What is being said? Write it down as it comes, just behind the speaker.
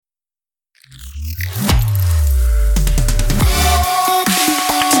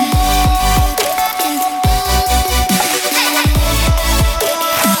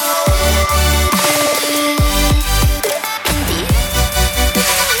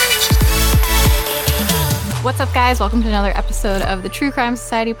What's up, guys? Welcome to another episode of the True Crime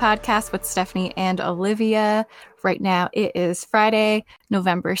Society podcast with Stephanie and Olivia. Right now, it is Friday,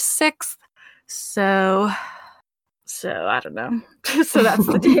 November 6th. So I don't know. So that's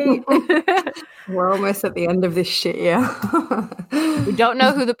the date. We're almost at the end of this shit, yeah. We don't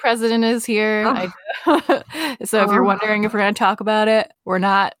know who the president is here. So if you're wondering if we're going to talk about it, we're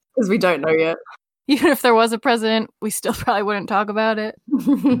not. Because we don't know yet. Even if there was a president, we still probably wouldn't talk about it.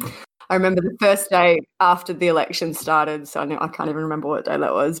 I remember the first day after the election started, so I can't even remember what day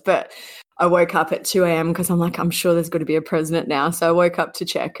that was, but I woke up at 2 a.m. because I'm like, I'm sure there's got to be a president now. So I woke up to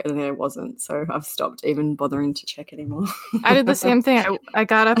check and there wasn't. So I've stopped even bothering to check anymore. I did the same thing. I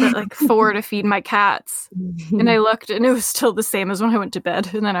got up at like 4 to feed my cats and I looked and it was still the same as when I went to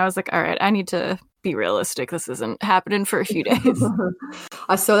bed. And then I was like, all right, I need to be realistic. This isn't happening for a few days.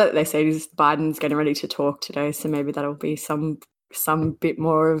 I saw that they say Biden's getting ready to talk today. So maybe that'll be some bit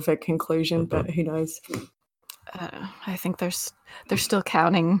more of a conclusion, but who knows? I think they're still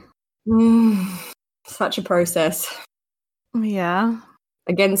counting. Such a process. Yeah.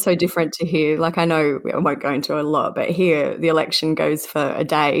 Again, so different to here. Like, I know I won't go into a lot, but here the election goes for a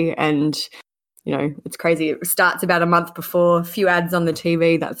day and, you know, it's crazy. It starts about a month before, a few ads on the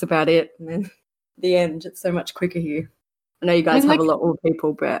TV, that's about it. And then the end, it's so much quicker here. I know you guys have a lot more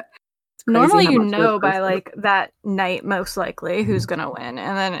people, but normally you know by like that night most likely who's going to win,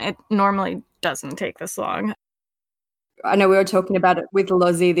 and then it normally doesn't take this long. I know we were talking about it with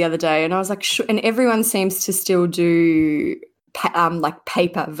Lozzie the other day, and I was like, and everyone seems to still do like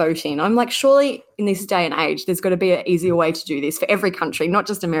paper voting. I'm like, surely in this day and age, there's got to be an easier way to do this for every country, not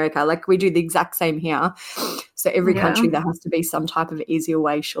just America. Like, we do the exact same here. So every country, there has to be some type of easier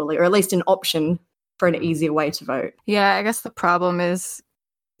way, surely, or at least an option for an easier way to vote. Yeah, I guess the problem is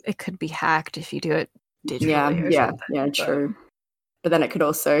it could be hacked if you do it digitally. Yeah, true. But then it could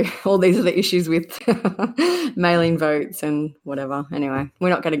also, all these are the issues with mailing votes and whatever. Anyway, we're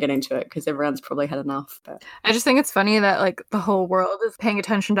not going to get into it because everyone's probably had enough. But I just think it's funny that like the whole world is paying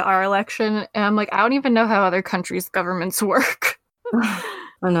attention to our election. And I'm like, I don't even know how other countries' governments work.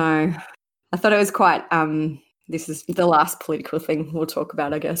 I know. I thought it was quite, this is the last political thing we'll talk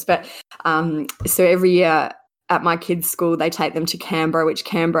about, I guess. But so every year at my kids' school, they take them to Canberra, which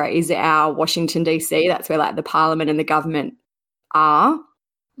Canberra is our Washington, D.C. That's where like the parliament and the government are,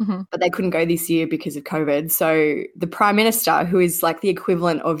 but they couldn't go this year because of COVID. So the Prime Minister, who is like the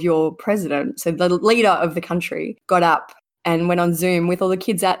equivalent of your president, so the leader of the country, got up and went on Zoom with all the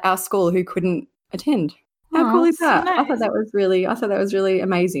kids at our school who couldn't attend. How cool is that? So nice. I thought that was really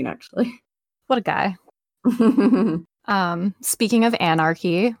amazing, actually. What a guy. Speaking of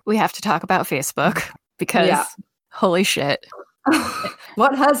anarchy, we have to talk about Facebook because holy shit.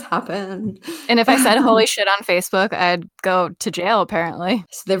 What has happened? And if I said holy shit on Facebook, I'd go to jail, apparently.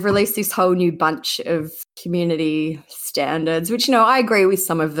 So they've released this whole new bunch of community standards, which, you know, I agree with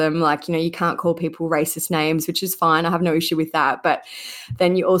some of them. Like, you know, you can't call people racist names, which is fine. I have no issue with that. But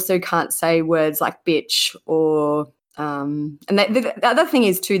then you also can't say words like bitch or and the other thing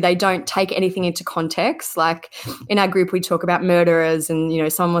is too, they don't take anything into context. Like in our group, we talk about murderers and, you know,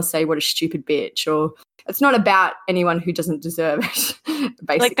 someone will say what a stupid bitch, or it's not about anyone who doesn't deserve it,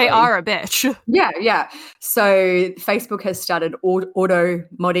 basically. Like they are a bitch. Yeah. So Facebook has started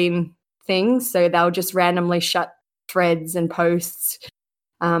auto-modding things. So they'll just randomly shut threads and posts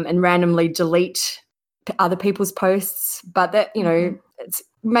and randomly delete other people's posts. But that, you know, it's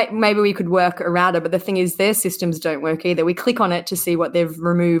maybe we could work around it. But the thing is, their systems don't work either. We click on it to see what they've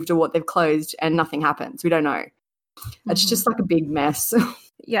removed or what they've closed and nothing happens. We don't know. It's just like a big mess.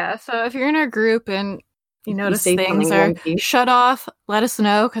 Yeah. So if you're in our group and you notice things are shut off, let us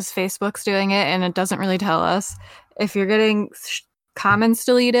know because Facebook's doing it and it doesn't really tell us. If you're getting comments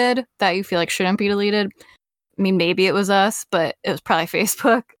deleted that you feel like shouldn't be deleted, I mean, maybe it was us, but it was probably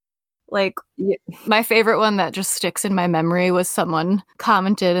Facebook. Like, my favorite one that just sticks in my memory was someone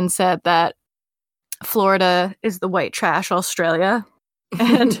commented and said that Florida is the white trash Australia.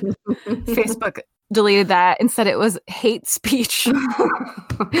 And Facebook deleted that and said it was hate speech.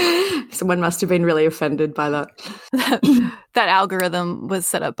 Someone must have been really offended by that. That algorithm was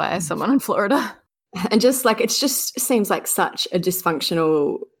set up by someone in Florida. And just like, it just seems like such a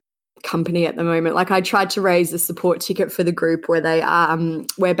dysfunctional company at the moment. Like, I tried to raise a support ticket for the group where they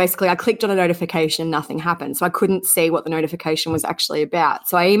where basically I clicked on a notification, nothing happened. So I couldn't see what the notification was actually about.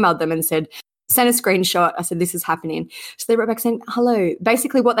 So I emailed them and said, sent a screenshot. I said, this is happening. So they wrote back saying, hello.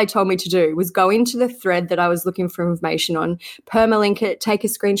 Basically what they told me to do was go into the thread that I was looking for information on, permalink it, take a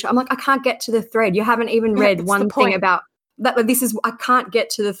screenshot. I'm like, I can't get to the thread. You haven't even read one thing about that. I can't get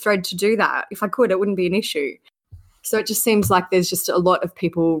to the thread to do that. If I could, it wouldn't be an issue. So it just seems like there's just a lot of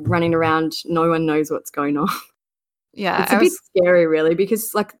people running around. No one knows what's going on. Yeah. It's a bit scary, really,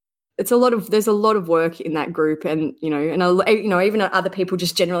 because like there's a lot of work in that group, and even other people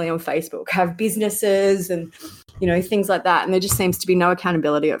just generally on Facebook have businesses and things like that, and there just seems to be no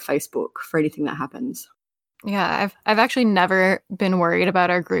accountability at Facebook for anything that happens. Yeah, I've actually never been worried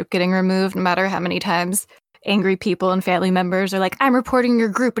about our group getting removed, no matter how many times angry people and family members are like, I'm reporting your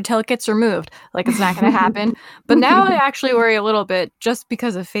group until it gets removed. Like, it's not going to happen. But now I actually worry a little bit just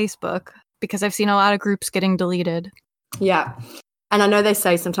because of Facebook, because I've seen a lot of groups getting deleted. Yeah. And I know they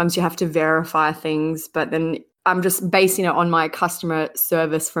say sometimes you have to verify things, but then I'm just basing it on my customer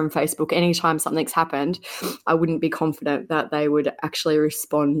service from Facebook. Anytime something's happened, I wouldn't be confident that they would actually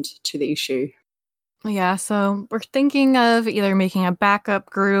respond to the issue. Yeah, so we're thinking of either making a backup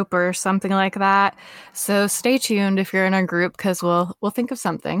group or something like that. So stay tuned if you're in a group, because we'll think of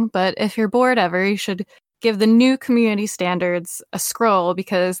something. But if you're bored ever, you should give the new community standards a scroll,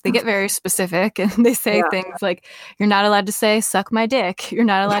 because they get very specific, and they say things like, you're not allowed to say suck my dick. You're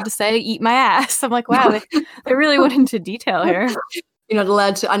not allowed to say eat my ass. I'm like, wow, they really went into detail here. You're not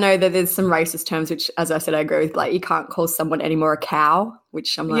allowed to. I know that there's some racist terms, which, as I said, I agree with. Like, you can't call someone anymore a cow,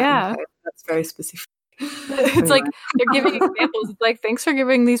 which I'm like, okay, that's very specific. It's like they're giving examples. It's like, thanks for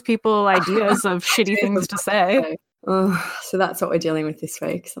giving these people ideas of shitty things to say. So that's what we're dealing with this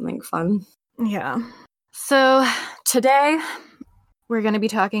week. Something fun. Yeah. So today we're going to be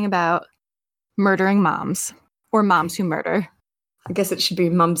talking about murdering moms, or moms who murder. I guess it should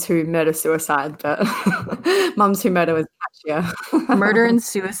be mums who murder suicide, but mums who murder was catchier. Murder and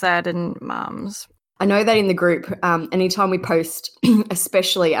suicide and moms. I know that in the group, anytime we post,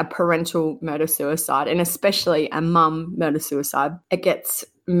 especially a parental murder-suicide and especially a mum murder-suicide, it gets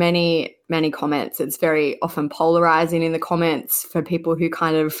many, many comments. It's very often polarizing in the comments for people who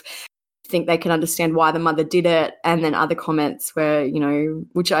kind of think they can understand why the mother did it, and then other comments where,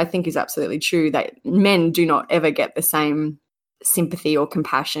 which I think is absolutely true, that men do not ever get the same sympathy or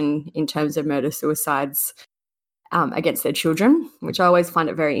compassion in terms of murder-suicides against their children, which I always find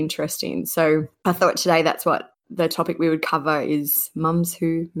it very interesting. So I thought today that's what the topic we would cover is mums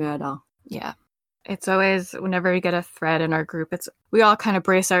who murder. Yeah. It's always, whenever we get a thread in our group, we all kind of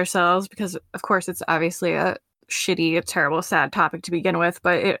brace ourselves, because of course it's obviously a shitty, terrible, sad topic to begin with,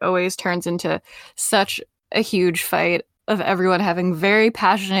 but it always turns into such a huge fight of everyone having very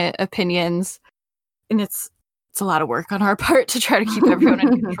passionate opinions. And it's a lot of work on our part to try to keep everyone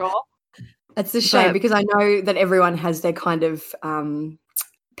in control. It's a shame, because I know that everyone has their kind of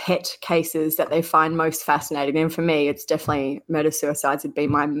pet cases that they find most fascinating. And for me, it's definitely murder-suicides would be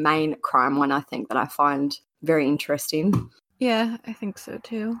my main crime one, I think, that I find very interesting. Yeah, I think so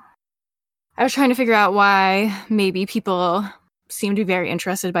too. I was trying to figure out why maybe people seem to be very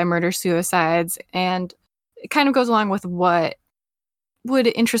interested by murder-suicides, and it kind of goes along with what would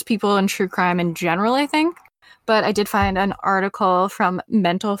interest people in true crime in general, I think. But I did find an article from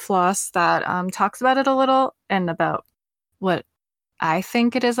Mental Floss that talks about it a little, and about what I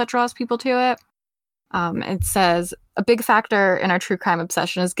think it is that draws people to it. It says, a big factor in our true crime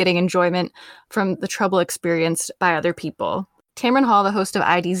obsession is getting enjoyment from the trouble experienced by other people. Tamron Hall, the host of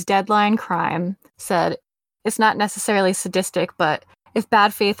ID's Deadline Crime, said, it's not necessarily sadistic, but if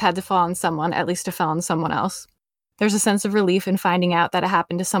bad faith had to fall on someone, at least it fell on someone else. There's a sense of relief in finding out that it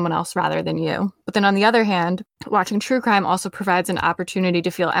happened to someone else rather than you. But then on the other hand, watching true crime also provides an opportunity to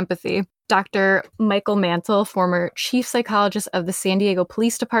feel empathy. Dr. Michael Mantle, former chief psychologist of the San Diego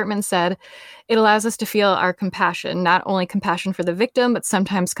Police Department, said, it allows us to feel our compassion, not only compassion for the victim, but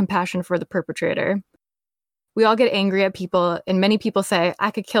sometimes compassion for the perpetrator. We all get angry at people, and many people say,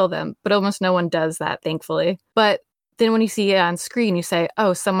 I could kill them, but almost no one does that, thankfully. But then when you see it on screen, you say,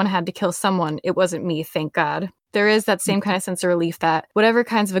 oh, someone had to kill someone. It wasn't me, thank God. There is that same kind of sense of relief that whatever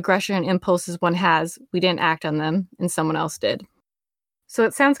kinds of aggression and impulses one has, we didn't act on them and someone else did. So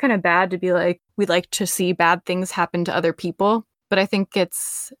it sounds kind of bad to be like, we'd like to see bad things happen to other people. But I think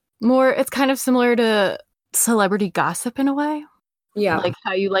it's kind of similar to celebrity gossip in a way. Yeah. Like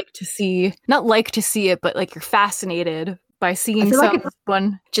how you like to see, not like to see it, but like you're fascinated by seeing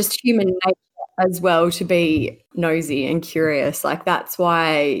someone. Just human nature as well, to be nosy and curious. Like that's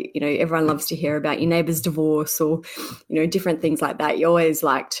why, everyone loves to hear about your neighbour's divorce or, different things like that. You always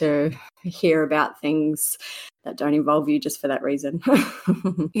like to hear about things that don't involve you just for that reason.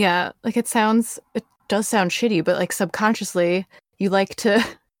 Yeah, like it does sound shitty, but like subconsciously you like to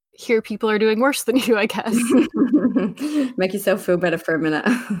hear people are doing worse than you, I guess. Make yourself feel better for a minute.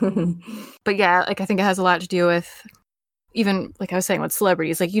 But yeah, like I think it has a lot to do with, even like I was saying with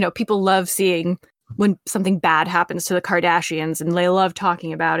celebrities, like, people love seeing when something bad happens to the Kardashians and they love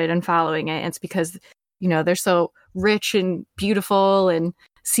talking about it and following it. And it's because, they're so rich and beautiful and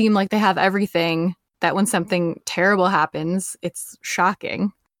seem like they have everything, that when something terrible happens, it's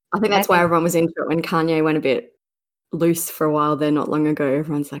shocking. I think that's why everyone was into it when Kanye went a bit loose for a while there not long ago.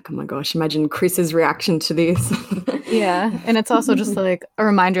 Everyone's like, oh my gosh, imagine Chris's reaction to this. Yeah. And it's also just like a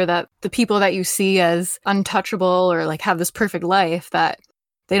reminder that the people that you see as untouchable or like have this perfect life, that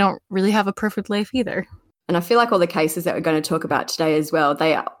they don't really have a perfect life either. And I feel like all the cases that we're going to talk about today as well,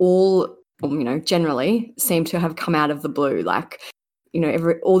 they are all, generally seem to have come out of the blue. Like,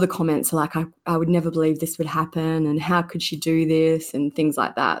 all the comments are like, I would never believe this would happen, and how could she do this, and things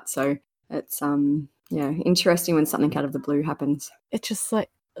like that. So it's interesting when something out of the blue happens. It's just like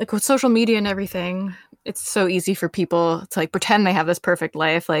with social media and everything, it's so easy for people to like pretend they have this perfect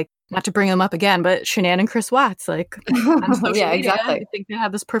life. Like, not to bring them up again, but Shanann and Chris Watts, like on social media, exactly. they think they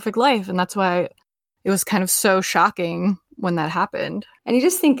have this perfect life, and that's why it was kind of so shocking when that happened. And you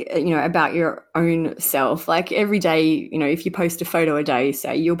just think, about your own self. Like every day, if you post a photo a day,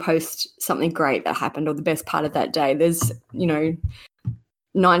 say you'll post something great that happened or the best part of that day. There's,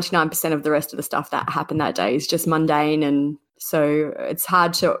 99% of the rest of the stuff that happened that day is just mundane. And so it's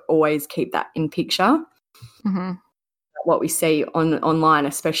hard to always keep that in picture. Mm-hmm. What we see online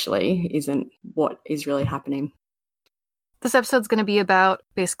especially isn't what is really happening. This episode's going to be about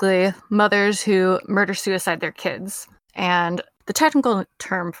basically mothers who murder-suicide their kids. And the technical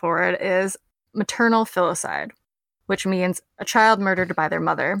term for it is maternal filicide, which means a child murdered by their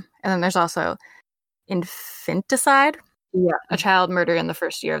mother. And then there's also infanticide, a child murdered in the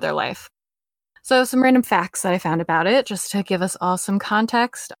first year of their life. So some random facts that I found about it, just to give us all some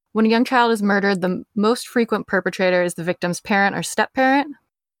context. When a young child is murdered, the most frequent perpetrator is the victim's parent or step-parent.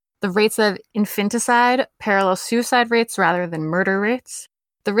 The rates of infanticide parallel suicide rates rather than murder rates.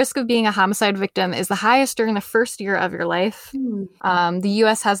 The risk of being a homicide victim is the highest during the first year of your life. The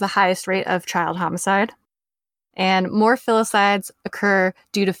U.S. has the highest rate of child homicide. And more filicides occur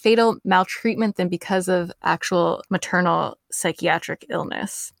due to fatal maltreatment than because of actual maternal psychiatric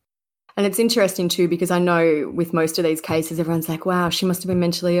illness. And it's interesting too, because I know with most of these cases, everyone's like, wow, she must have been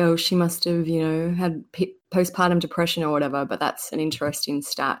mentally ill. She must have, had postpartum depression or whatever. But that's an interesting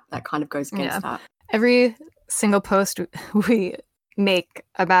stat that kind of goes against that. Every single post we make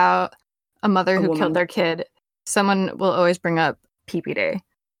about a mother who killed their kid, someone will always bring up PPD.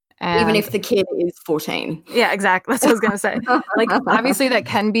 And even if the kid is 14. Yeah, exactly. That's what I was going to say. Like, obviously that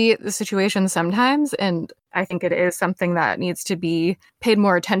can be the situation sometimes. And I think it is something that needs to be paid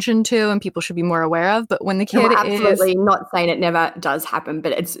more attention to and people should be more aware of. But when the kid absolutely not saying it never does happen,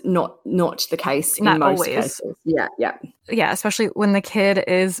 but it's not the case in most cases. Yeah. Yeah, especially when the kid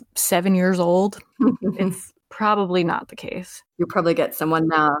is 7 years old. It's probably not the case. You'll probably get someone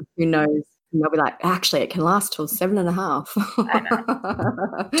now who knows. And they'll be like, actually, it can last till 7.5. I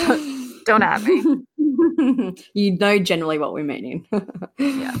know. Don't at me. You know generally what we're meaning.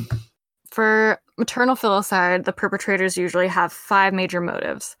 Yeah. For maternal filicide, the perpetrators usually have 5 major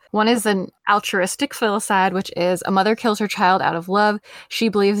motives. One is an altruistic filicide, which is a mother kills her child out of love. She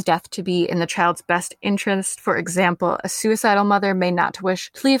believes death to be in the child's best interest. For example, a suicidal mother may not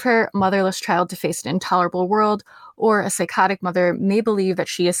wish to leave her motherless child to face an intolerable world, or a psychotic mother may believe that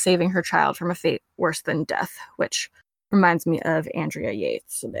she is saving her child from a fate worse than death, which reminds me of Andrea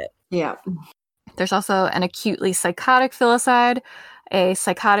Yates a bit. Yeah. There's also an acutely psychotic filicide. A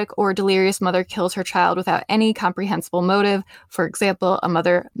psychotic or delirious mother kills her child without any comprehensible motive. For example, a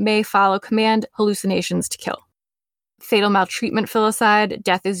mother may follow command hallucinations to kill. Fatal maltreatment filicide.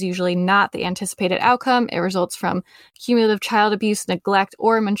 Death is usually not the anticipated outcome. It results from cumulative child abuse, neglect,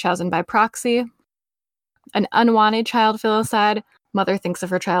 or Munchausen by proxy. An unwanted child filicide. Mother thinks of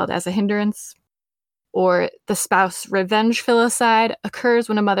her child as a hindrance. Or the spouse revenge filicide occurs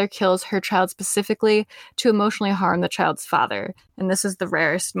when a mother kills her child specifically to emotionally harm the child's father. And this is the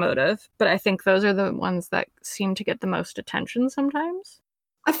rarest motive, but I think those are the ones that seem to get the most attention sometimes.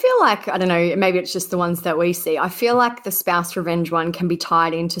 I feel like, I don't know, maybe it's just the ones that we see. I feel like the spouse revenge one can be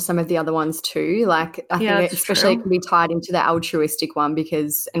tied into some of the other ones too. Like, I think especially it can be tied into the altruistic one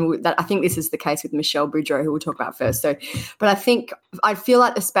because, I think this is the case with Michelle Boudreau, who we'll talk about first. So, but I feel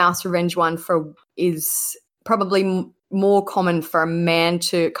like the spouse revenge one is probably more common for a man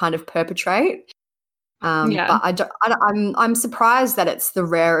to kind of perpetrate. But I'm surprised that it's the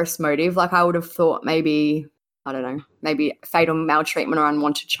rarest motive. Like, I would have thought maybe fatal maltreatment or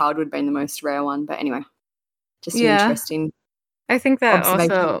unwanted child would have been the most rare one. But anyway, just an interesting I think that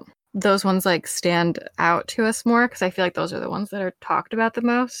also those ones like stand out to us more because I feel like those are the ones that are talked about the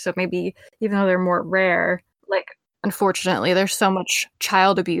most. So maybe even though they're more rare, like unfortunately there's so much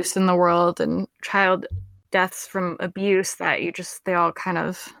child abuse in the world and child deaths from abuse that they all kind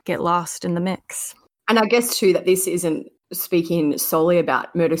of get lost in the mix. And I guess too that this isn't speaking solely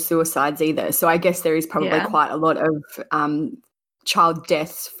about murder-suicides either. So I guess there is probably quite a lot of child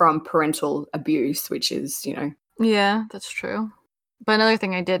deaths from parental abuse, which is, Yeah, that's true. But another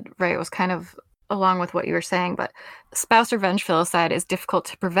thing I did write was kind of along with what you were saying, but spouse revenge filicide is difficult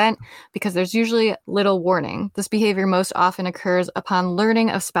to prevent because there's usually little warning. This behavior most often occurs upon learning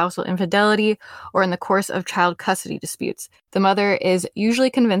of spousal infidelity or in the course of child custody disputes. The mother is usually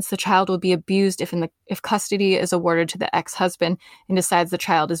convinced the child will be abused if custody is awarded to the ex-husband and decides the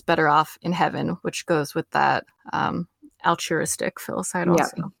child is better off in heaven, which goes with that altruistic filicide also.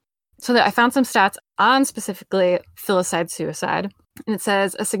 Yeah. So I found some stats on specifically filicide suicide. And it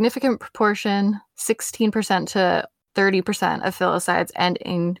says a significant proportion, 16% to 30% of filicides end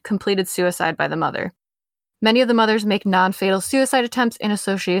in completed suicide by the mother. Many of the mothers make non-fatal suicide attempts in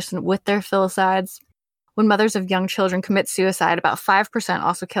association with their filicides. When mothers of young children commit suicide, about 5%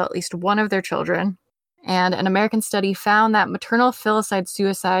 also kill at least one of their children. And an American study found that maternal filicide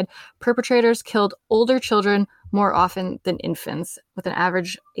suicide perpetrators killed older children more often than infants, with an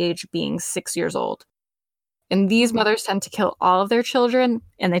average age being 6 years old. And these mothers tend to kill all of their children,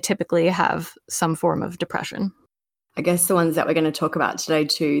 and they typically have some form of depression. I guess the ones that we're going to talk about today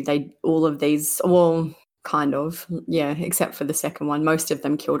too, all of these, well, kind of, yeah, except for the second one, most of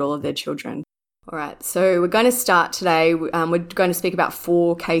them killed all of their children. All right, so we're going to start today. We're going to speak about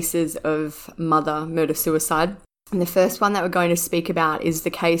 4 cases of mother murder-suicide. And the first one that we're going to speak about is the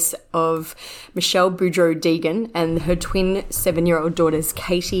case of Michelle Boudreau Deegan and her twin 7-year-old daughters,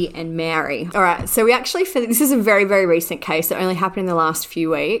 Katie and Mary. All right, so this is a very, very recent case that only happened in the last few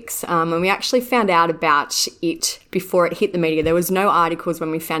weeks. And we actually found out about it before it hit the media. There was no articles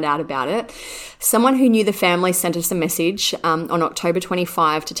when we found out about it. Someone who knew the family sent us a message on October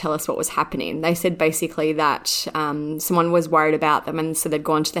 25 to tell us what was happening. They said basically that someone was worried about them, and so they'd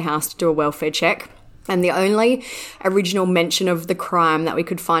gone to the house to do a welfare check. And the only original mention of the crime that we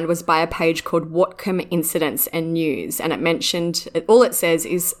could find was by a page called Whatcom Incidents and News. And all it says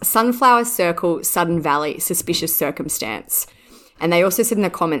is Sunflower Circle, Sudden Valley, suspicious circumstance. And they also said in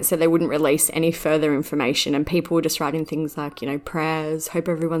the comments that they wouldn't release any further information. And people were just writing things like, prayers, hope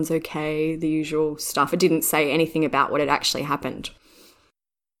everyone's okay, the usual stuff. It didn't say anything about what had actually happened.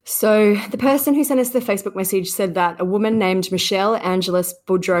 So the person who sent us the Facebook message said that a woman named Michelle Angeles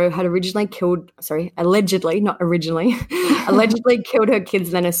Boudreau had allegedly killed her kids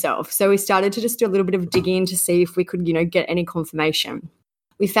and then herself. So we started to just do a little bit of digging to see if we could, get any confirmation.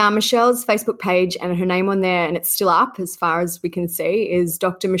 We found Michelle's Facebook page and her name on there, and it's still up as far as we can see, is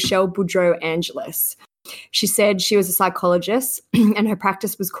Dr. Michelle Boudreau Angeles. She said she was a psychologist and her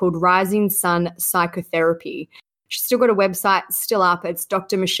practice was called Rising Sun Psychotherapy. She's still got a website, still up. It's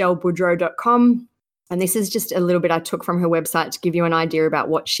drmichelleBoudreau.com. And this is just a little bit I took from her website to give you an idea about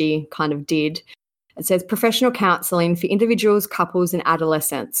what she kind of did. It says, professional counselling for individuals, couples and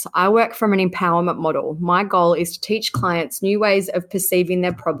adolescents. I work from an empowerment model. My goal is to teach clients new ways of perceiving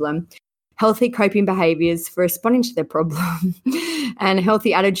their problem, healthy coping behaviours for responding to their problem, and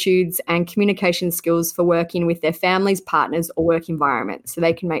healthy attitudes and communication skills for working with their families, partners or work environment so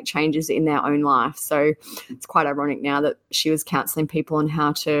they can make changes in their own life. So it's quite ironic now that she was counselling people on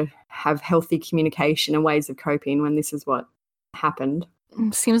how to have healthy communication and ways of coping when this is what happened.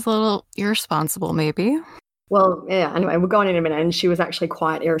 Seems a little irresponsible, maybe. Well, yeah, anyway, we'll go on in a minute, and she was actually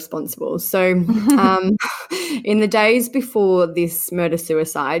quite irresponsible. So in the days before this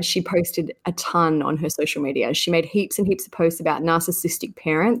murder-suicide, she posted a ton on her social media. She made heaps and heaps of posts about narcissistic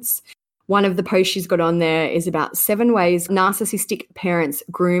parents. One of the posts she's got on there is about 7 ways narcissistic parents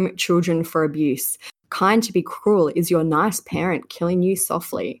groom children for abuse. Kind to be cruel is your nice parent killing you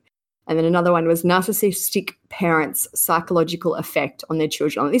softly. And then another one was narcissistic parents' psychological effect on their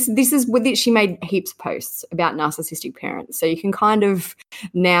children. This is with it. She made heaps of posts about narcissistic parents. So you can kind of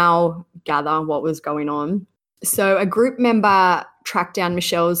now gather what was going on. So a group member tracked down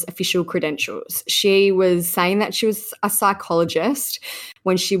Michelle's official credentials. She was saying that she was a psychologist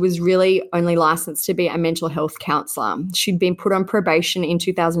when she was really only licensed to be a mental health counsellor. She'd been put on probation in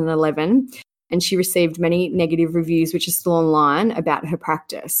 2011. And she received many negative reviews, which are still online, about her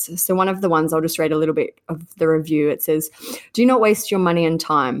practice. So one of the ones, I'll just read a little bit of the review. It says, do not waste your money and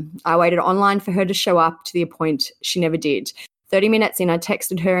time. I waited online for her to show up to the appointment. She never did. 30 minutes in, I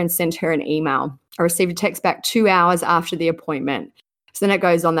texted her and sent her an email. I received a text back 2 hours after the appointment. So then it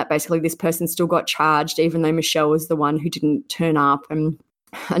goes on that basically this person still got charged, even though Michelle was the one who didn't turn up. And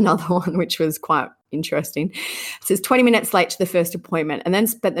another one, which was quite interesting. It says 20 minutes late to the first appointment and then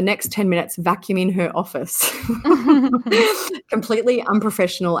spent the next 10 minutes vacuuming her office. Completely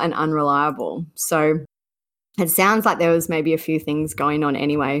unprofessional and unreliable. So it sounds like there was maybe a few things going on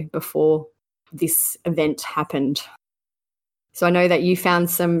anyway before this event happened. So I know that you found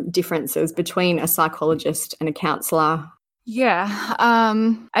some differences between a psychologist and a counsellor. Yeah.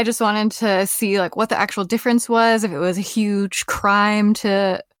 I just wanted to see like what the actual difference was, if it was a huge crime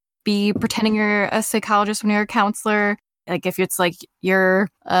to be pretending you're a psychologist when you're a counselor, like if it's like you're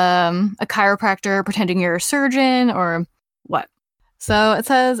a chiropractor pretending you're a surgeon or what. So it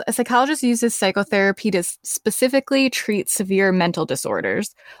says a psychologist uses psychotherapy to specifically treat severe mental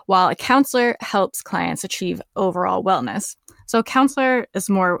disorders, while a counselor helps clients achieve overall wellness. So a counselor is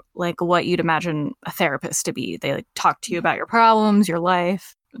more like what you'd imagine a therapist to be. They like talk to you about your problems, your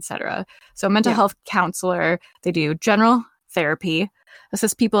life, etc. So a mental health counselor, they do general therapy,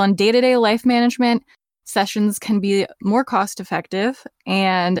 assist people in day-to-day life management. Sessions can be more cost-effective,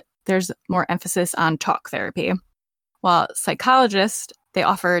 and there's more emphasis on talk therapy. While psychologists, they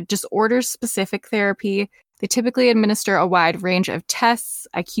offer disorder-specific therapy. They typically administer a wide range of tests,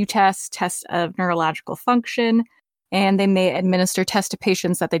 IQ tests, tests of neurological function, and they may administer tests to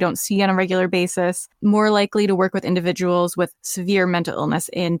patients that they don't see on a regular basis, more likely to work with individuals with severe mental illness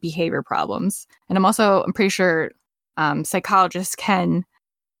and behavior problems. And I'm pretty sure psychologists can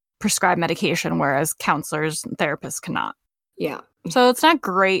prescribe medication, whereas counselors and therapists cannot. Yeah. So it's not a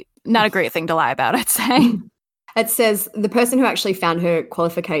great thing to lie about, I'd say. It says the person who actually found her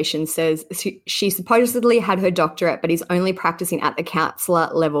qualification says she supposedly had her doctorate, but is only practicing at the counsellor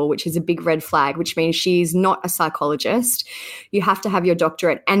level, which is a big red flag, which means she's not a psychologist. You have to have your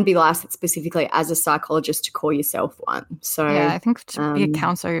doctorate and be licensed specifically as a psychologist to call yourself one. So yeah, I think to be a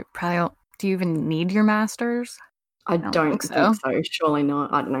counselor, you probably don't. Do you even need your master's? I don't think so. Surely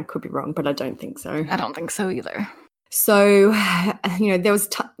not. I don't know. Could be wrong, but I don't think so. I don't think so either. So, there was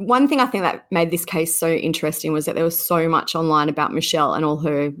one thing I think that made this case so interesting was that there was so much online about Michelle and all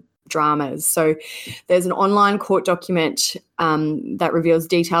her dramas. So there's an online court document that reveals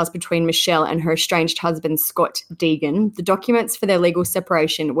details between Michelle and her estranged husband, Scott Deegan. The documents for their legal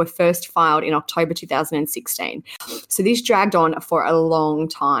separation were first filed in October 2016. So this dragged on for a long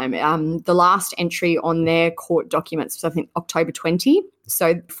time. The last entry on their court documents was, I think, October 20.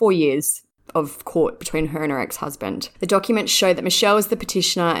 So 4 years of court between her and her ex-husband. The documents show that Michelle was the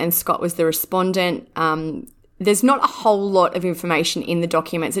petitioner and Scott was the respondent. There's not a whole lot of information in the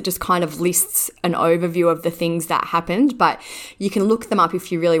documents. It just kind of lists an overview of the things that happened, but you can look them up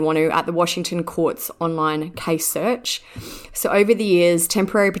if you really want to at the Washington Court's online case search. So over the years,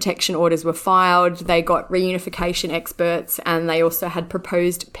 temporary protection orders were filed. They got reunification experts, and they also had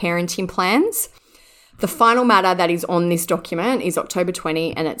proposed parenting plans. The final matter that is on this document is October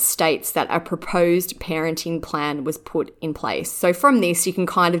 20, and it states that a proposed parenting plan was put in place. So from this, you can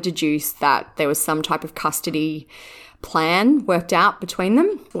kind of deduce that there was some type of custody plan worked out between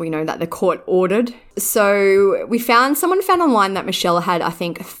them. We know that the court ordered. So someone found online that Michelle had, I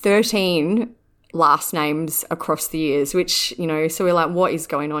think, 13 last names across the years, which, so we're like, what is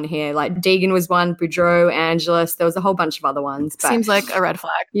going on here? Like Deegan was one, Boudreau, Angeles, there was a whole bunch of other ones. But seems like a red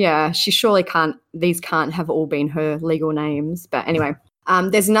flag. Yeah, she surely these can't have all been her legal names. But anyway,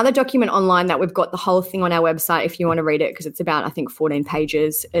 there's another document online that we've got the whole thing on our website if you want to read it, because it's about, I think, 14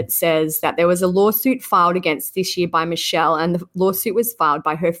 pages. It says that there was a lawsuit filed against this year by Michelle, and the lawsuit was filed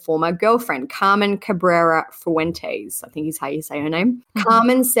by her former girlfriend, Carmen Cabrera Fuentes, I think is how you say her name. Mm-hmm.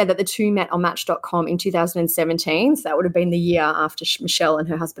 Carmen said that the two met on Match.com in 2017, so that would have been the year after Michelle and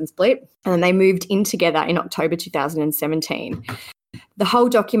her husband split, and then they moved in together in October 2017. The whole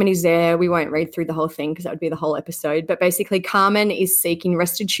document is there. We won't read through the whole thing because that would be the whole episode. But basically, Carmen is seeking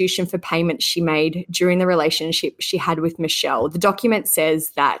restitution for payments she made during the relationship she had with Michelle. The document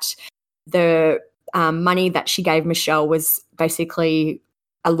says that the money that she gave Michelle was basically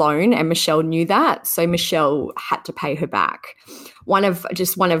a loan, and Michelle knew that. So Michelle had to pay her back. One of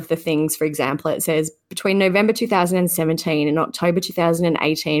the things, for example, it says between November 2017 and October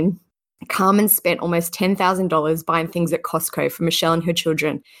 2018, Carmen spent almost $10,000 buying things at Costco for Michelle and her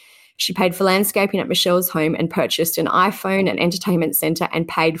children. She paid for landscaping at Michelle's home and purchased an iPhone, an entertainment center, and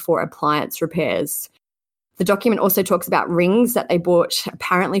paid for appliance repairs. The document also talks about rings that they bought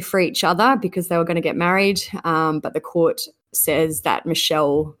apparently for each other because they were going to get married, but the court says that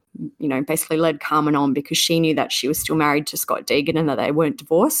Michelle, basically led Carmen on because she knew that she was still married to Scott Deegan and that they weren't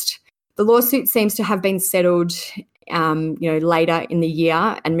divorced. The lawsuit seems to have been settled later in the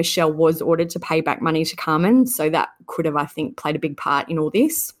year, and Michelle was ordered to pay back money to Carmen. So that could have, I think, played a big part in all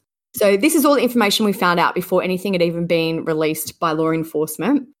this. So this is all the information we found out before anything had even been released by law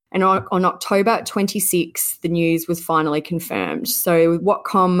enforcement. And on October 26, the news was finally confirmed. So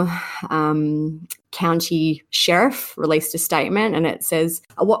Whatcom County Sheriff released a statement, and it says,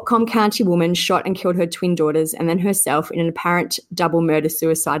 a Whatcom County woman shot and killed her twin daughters and then herself in an apparent double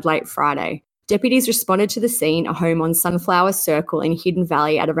murder-suicide late Friday. Deputies responded to the scene, a home on Sunflower Circle in Hidden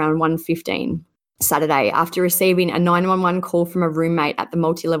Valley, at around 1:15 Saturday after receiving a 911 call from a roommate at the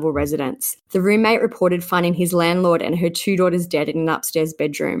multi-level residence. The roommate reported finding his landlord and her 2 daughters dead in an upstairs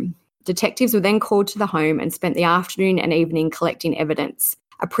bedroom. Detectives were then called to the home and spent the afternoon and evening collecting evidence.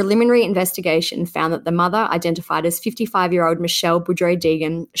 A preliminary investigation found that the mother, identified as 55-year-old Michelle Boudreau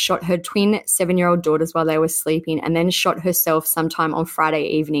Deegan, shot her twin 7-year-old daughters while they were sleeping and then shot herself sometime on Friday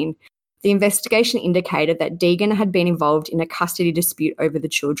evening. The investigation indicated that Deegan had been involved in a custody dispute over the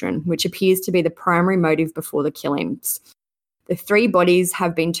children, which appears to be the primary motive before the killings. The 3 bodies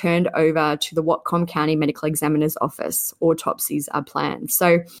have been turned over to the Whatcom County Medical Examiner's Office. Autopsies are planned.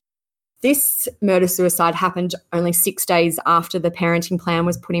 So this murder-suicide happened only 6 days after the parenting plan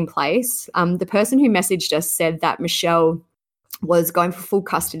was put in place. The person who messaged us said that Michelle was going for full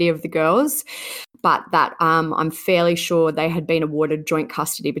custody of the girls, but that I'm fairly sure they had been awarded joint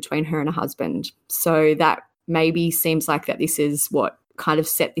custody between her and her husband. So that maybe seems like that this is what kind of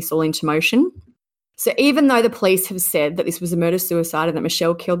set this all into motion. So even though the police have said that this was a murder-suicide and that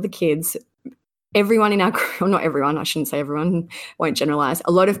Michelle killed the kids, everyone in our group, or not everyone, I shouldn't say everyone, won't generalise,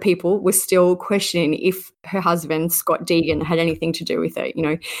 a lot of people were still questioning if her husband, Scott Deegan, had anything to do with it. You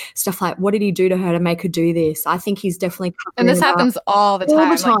know, stuff like, what did he do to her to make her do this? I think he's definitely... And this happens all the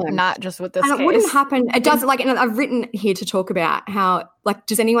time. Like, not just with this case. It wouldn't happen. It does, like, and I've written here to talk about how, like,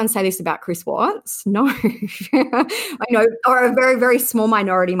 does anyone say this about Chris Watts? No. I know, or a very, very small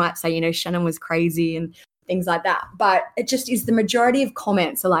minority might say, you know, Shannon was crazy and things like that. But it just is, the majority of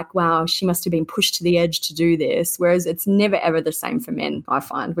comments are like, wow, she must have been pushed to the edge to do this. Whereas it's never, ever the same for men, I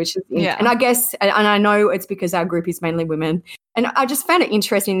find, which is, and I guess, and I know it's because our group is mainly women. And I just found it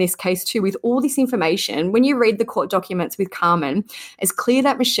interesting in this case too, with all this information, when you read the court documents with Carmen, it's clear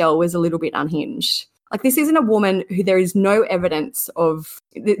that Michelle was a little bit unhinged. Like, this isn't a woman who there is no evidence of,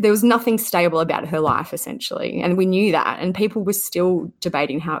 there was nothing stable about her life, essentially. And we knew that. And people were still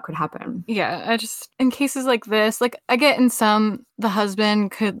debating how it could happen. Yeah, I just, in cases like this, like, I get in some, the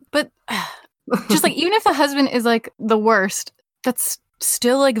husband could, but just like, even if the husband is like the worst, that's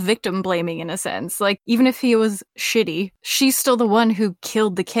still like victim blaming in a sense. Like, even if he was shitty, she's still the one who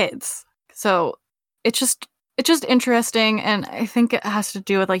killed the kids. So it's just interesting, and I think it has to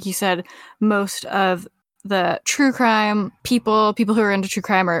do with, like you said, most of the true crime people who are into true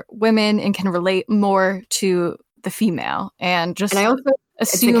crime are women and can relate more to the female, and I also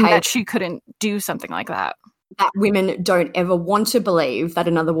assume that she couldn't do something like that. That women don't ever want to believe that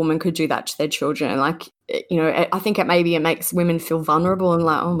another woman could do that to their children. Like, you know, I think it makes women feel vulnerable and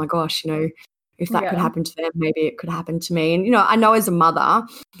like, oh my gosh, you know, if that could happen to them, maybe it could happen to me. And, you know, I know as a mother,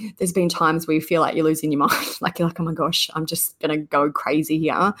 there's been times where you feel like you're losing your mind. Like, you're like, oh my gosh, I'm just going to go crazy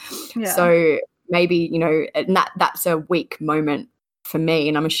here. Yeah. So maybe, you know, and that's a weak moment for me.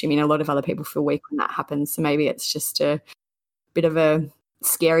 And I'm assuming a lot of other people feel weak when that happens. So maybe it's just a bit of a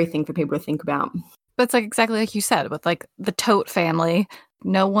scary thing for people to think about. But it's like exactly like you said with like the Tote family.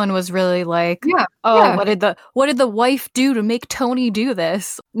 No one was really like, what did the wife do to make Tony do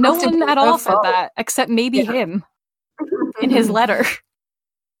this? No one at all said that, except maybe him in his letter.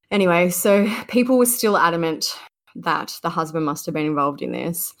 Anyway, so people were still adamant that the husband must have been involved in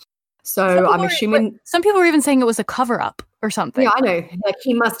this. So I'm assuming... Some people were even saying it was a cover-up or something. Yeah, I know. Like,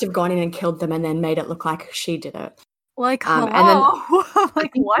 he must have gone in and killed them and then made it look like she did it. Like, and then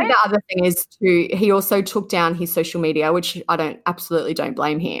like, what? The other thing is too, he also took down his social media, which I absolutely don't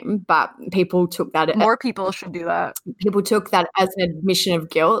blame him, but people took that. More people should do that. People took that as an admission of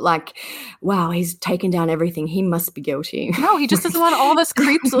guilt. Like, wow, he's taken down everything. He must be guilty. No, he just doesn't want all of us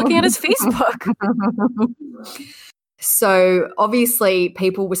creeps looking at his Facebook. So obviously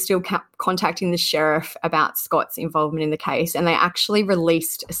people were still contacting the sheriff about Scott's involvement in the case, and they actually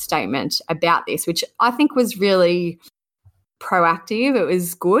released a statement about this, which I think was really proactive. It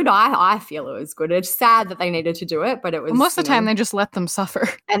was good. I feel it was good. It's sad that they needed to do it, but it was... Most of the time they just let them suffer.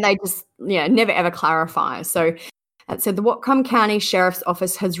 And they just, never ever clarify. So it said the Whatcom County Sheriff's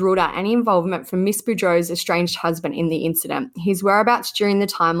Office has ruled out any involvement from Miss Boudreau's estranged husband in the incident. His whereabouts during the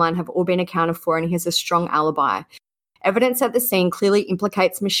timeline have all been accounted for, and he has a strong alibi. Evidence at the scene clearly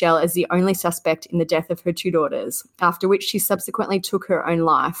implicates Michelle as the only suspect in the death of her 2 daughters, after which she subsequently took her own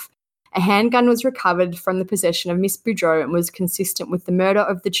life. A handgun was recovered from the possession of Miss Boudreau and was consistent with the murder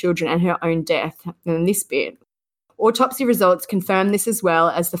of the children and her own death. And this bit. Autopsy results confirm this, as well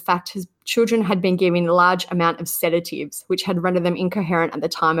as the fact his children had been given a large amount of sedatives, which had rendered them incoherent at the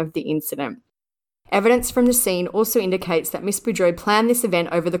time of the incident. Evidence from the scene also indicates that Miss Boudreau planned this event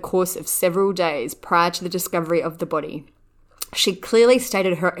over the course of several days prior to the discovery of the body. She clearly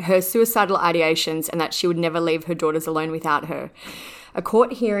stated her suicidal ideations and that she would never leave her daughters alone without her. A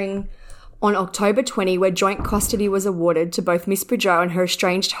court hearing on October 20, where joint custody was awarded to both Miss Boudreau and her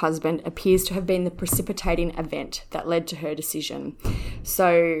estranged husband, appears to have been the precipitating event that led to her decision.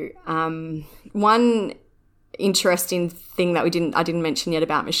 So one interesting thing that I didn't mention yet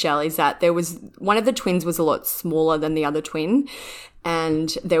about Michelle is that there was one of the twins was a lot smaller than the other twin,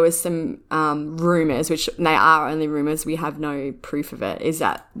 and there was some rumors, which they are only rumors, we have no proof of it, is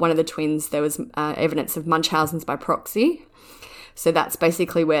that one of the twins, there was evidence of Munchausen's by proxy. So that's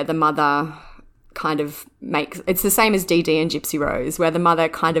basically where the mother kind of makes, it's the same as Dee Dee and Gypsy Rose, where the mother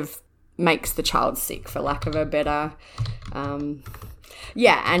kind of makes the child sick, for lack of a better, and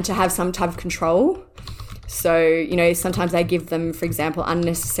to have some type of control. So, sometimes they give them, for example,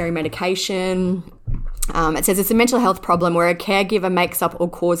 unnecessary medication. It says it's a mental health problem where a caregiver makes up or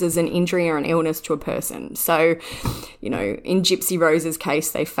causes an injury or an illness to a person. So, in Gypsy Rose's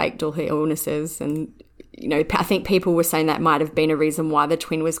case, they faked all her illnesses. And, I think people were saying that might have been a reason why the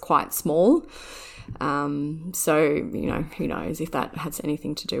twin was quite small. So, who knows if that has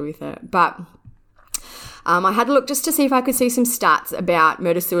anything to do with it. But I had a look just to see if I could see some stats about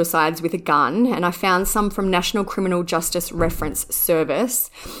murder-suicides with a gun, and I found some from National Criminal Justice Reference Service.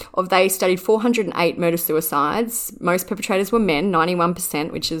 They studied 408 murder-suicides. Most perpetrators were men,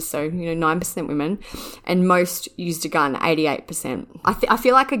 91%, which is 9% women, and most used a gun, 88%. I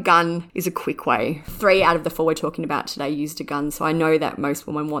feel like a gun is a quick way. 3 out of the 4 we're talking about today used a gun, so I know that most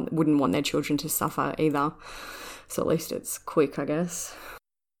women wouldn't want their children to suffer either. So at least it's quick, I guess.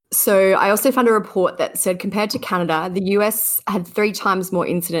 So I also found a report that said compared to Canada, the US had 3 times more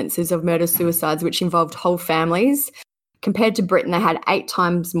incidences of murder-suicides, which involved whole families. Compared to Britain, they had 8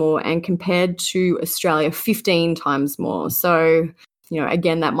 times more, and compared to Australia, 15 times more. So,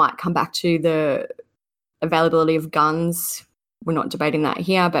 again, that might come back to the availability of guns. We're not debating that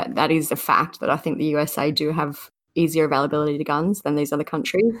here, but that is a fact that I think the USA do have easier availability to guns than these other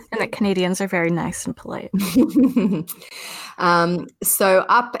countries. And that Canadians are very nice and polite. So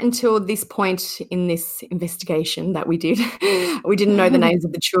up until this point in this investigation that we did, we didn't know the names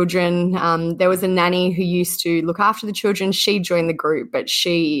of the children. There was a nanny who used to look after the children. She joined the group, but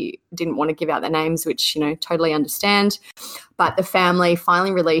she didn't want to give out their names, which, totally understand. But the family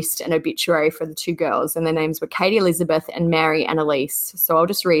finally released an obituary for the 2 girls, and their names were Katie Elizabeth and Mary Annalise. So I'll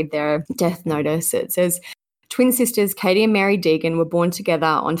just read their death notice. It says, twin sisters Katie and Mary Deegan were born together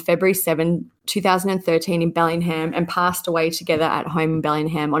on February 7, 2013 in Bellingham and passed away together at home in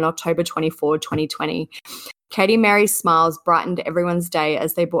Bellingham on October 24, 2020. Katie and Mary's smiles brightened everyone's day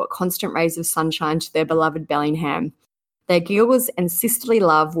as they brought constant rays of sunshine to their beloved Bellingham. Their giggles and sisterly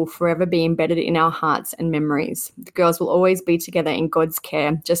love will forever be embedded in our hearts and memories. The girls will always be together in God's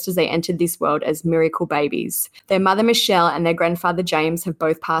care, just as they entered this world as miracle babies. Their mother Michelle and their grandfather James have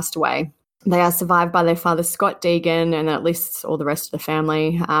both passed away. They are survived by their father, Scott Deegan, and that lists all the rest of the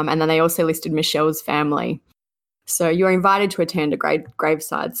family. And then they also listed Michelle's family. So you're invited to attend a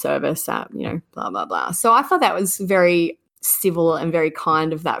graveside service at, blah, blah, blah. So I thought that was very civil and very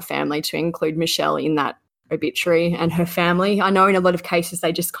kind of that family to include Michelle in that obituary and her family. I know in a lot of cases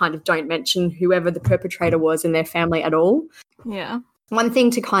they just kind of don't mention whoever the perpetrator was and their family at all. Yeah. One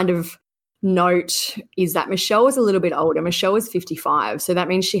thing to kind of note is that Michelle was a little bit older. Michelle was 55, so that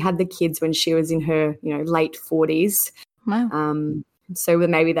means she had the kids when she was in her, late 40s. Wow. So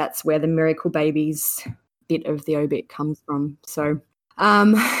maybe that's where the miracle babies bit of the obit comes from. So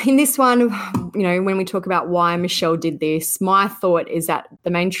in this one, when we talk about why Michelle did this, my thought is that the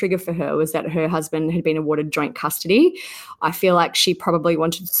main trigger for her was that her husband had been awarded joint custody. I feel like she probably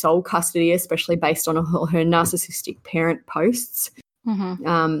wanted sole custody, especially based on all her narcissistic parent posts. Mm-hmm.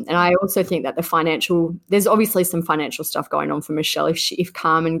 And I also think that there's obviously some financial stuff going on for Michelle. If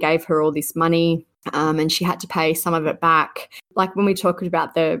Carmen gave her all this money and she had to pay some of it back, like when we talked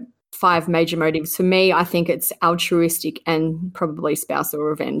about the 5 major motives, for me, I think it's altruistic and probably spousal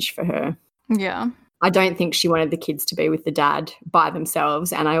revenge for her. Yeah. I don't think she wanted the kids to be with the dad by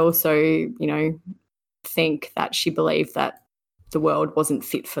themselves. And I also, think that she believed that the world wasn't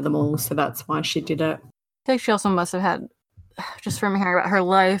fit for them all. So that's why she did it. I think she also must have had, just from hearing about her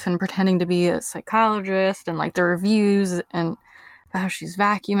life and pretending to be a psychologist and like the reviews and how she's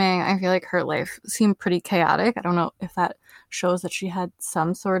vacuuming, I feel like her life seemed pretty chaotic. I don't know if that shows that she had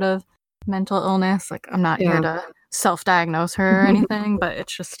some sort of mental illness. Like, I'm not here to self-diagnose her or anything, but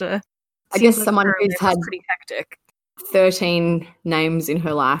it's just I guess someone who's had pretty hectic 13 names in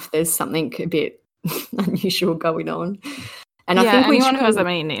her life, there's something a bit unusual going on. And I think anyone who has that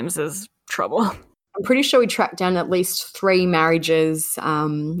many names is trouble. I'm pretty sure we tracked down at least 3 marriages,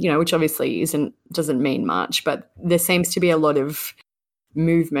 which obviously doesn't mean much, but there seems to be a lot of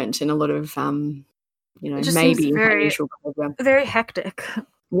movement and a lot of, maybe very, unusual behavior. Very hectic.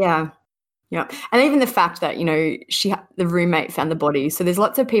 Yeah. Yeah. And even the fact that, the roommate found the body. So there's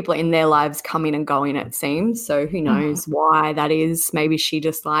lots of people in their lives coming and going, it seems. So who knows why that is. Maybe she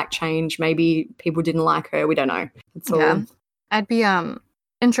just liked change. Maybe people didn't like her. We don't know. It's all. Yeah. I'd be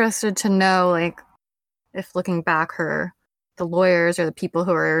interested to know, like, if looking back, the lawyers or the people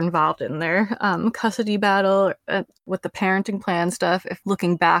who are involved in their custody battle with the parenting plan stuff, if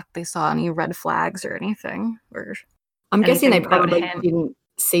looking back they saw any red flags or anything. Or I'm guessing they probably didn't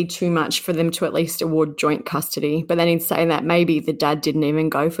see too much for them to at least award joint custody. But then in saying that, maybe the dad didn't even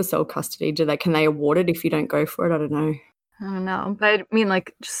go for sole custody. Can they award it if you don't go for it? I don't know. I don't know. But I mean,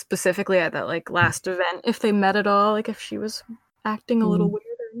 like, just specifically at that, like, last event, if they met at all, like, if she was acting a little weird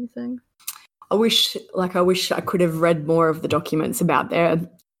or anything. I wish I could have read more of the documents about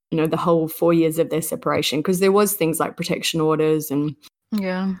the whole 4 years of their separation, because there was things like protection orders and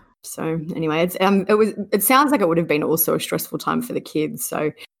yeah. So anyway, it sounds like it would have been also a stressful time for the kids.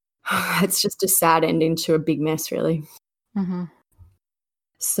 So it's just a sad ending to a big mess, really. Mm-hmm.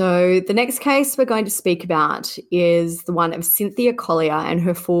 So the next case we're going to speak about is the one of Cynthia Collier and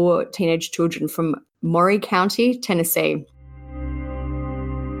her 4 teenage children from Maury County, Tennessee.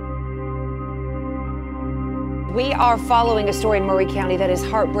 We are following a story in Maury County that is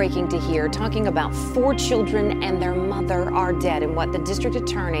heartbreaking to hear, talking about 4 children and their mother are dead in what the district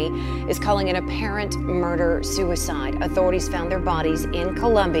attorney is calling an apparent murder-suicide. Authorities found their bodies in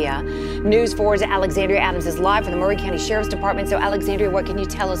Columbia. News 4's Alexandria Adams is live from the Maury County Sheriff's Department. So, Alexandria, what can you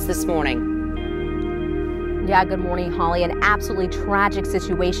tell us this morning? Yeah, good morning, Holly. An absolutely tragic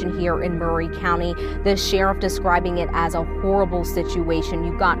situation here in Maury County. The sheriff describing it as a horrible situation.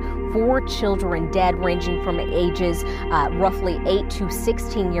 You've got 4 children dead, ranging from ages roughly 8 to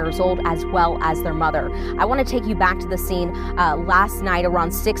 16 years old, as well as their mother. I want to take you back to the scene last night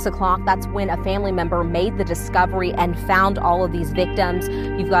around 6 o'clock. That's when a family member made the discovery and found all of these victims.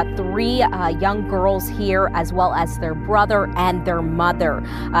 You've got 3 young girls here, as well as their brother and their mother.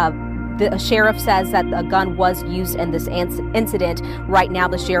 The sheriff says that a gun was used in this incident. Right now,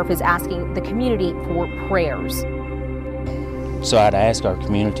 the sheriff is asking the community for prayers. So I'd ask our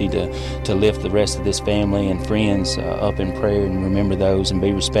community to lift the rest of this family and friends up in prayer and remember those and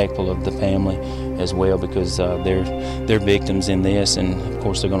be respectful of the family as well, because they're victims in this, and of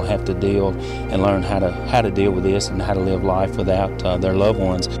course they're going to have to deal and learn how to deal with this and how to live life without their loved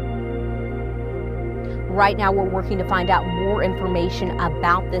ones. Right now, we're working to find out more information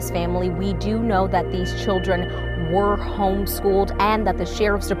about this family. We do know that these children were homeschooled and that the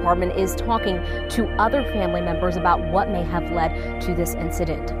Sheriff's Department is talking to other family members about what may have led to this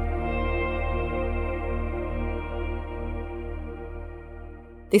incident.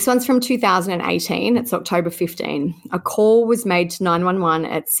 This one's from 2018. It's October 15. A call was made to 911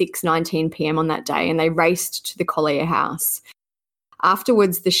 at 6:19 p.m. on that day, and they raced to the Collier house.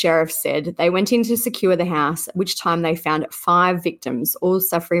 Afterwards, the sheriff said they went in to secure the house, at which time they found 5 victims, all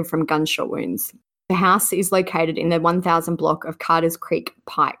suffering from gunshot wounds. The house is located in the 1000 block of Carters Creek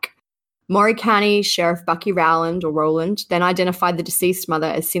Pike. Maury County Sheriff Bucky Rowland then identified the deceased mother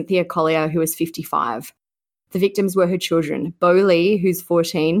as Cynthia Collier, who was 55. The victims were her children, Bo Lee, who's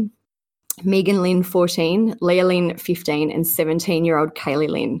 14, Megan Lynn, 14, Leah Lynn, 15, and 17-year-old Kaylee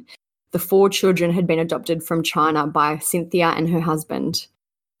Lynn. The 4 children had been adopted from China by Cynthia and her husband.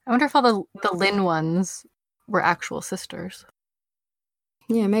 I wonder if all the Lynn ones were actual sisters.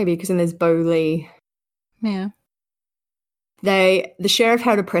 Yeah, maybe, because then there's Bo Lee. Yeah. The sheriff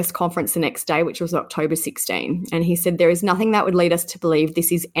held a press conference the next day, which was October 16, and he said, "There is nothing that would lead us to believe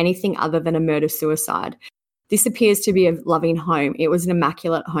this is anything other than a murder-suicide. This appears to be a loving home. It was an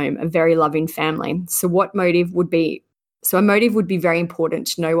immaculate home, a very loving family. So a motive would be very important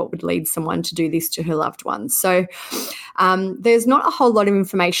to know what would lead someone to do this to her loved ones." So there's not a whole lot of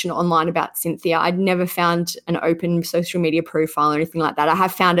information online about Cynthia. I'd never found an open social media profile or anything like that. I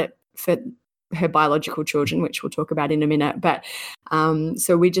have found it for her biological children, which we'll talk about in a minute. But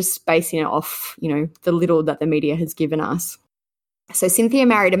so we're just basing it off, the little that the media has given us. So Cynthia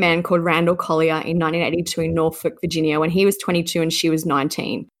married a man called Randall Collier in 1982 in Norfolk, Virginia, when he was 22 and she was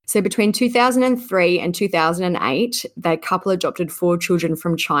 19. So between 2003 and 2008, the couple adopted 4 children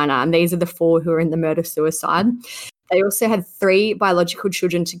from China, and these are the 4 who are in the murder-suicide. They also had 3 biological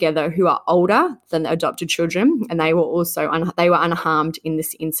children together who are older than the adopted children, and they were also unharmed in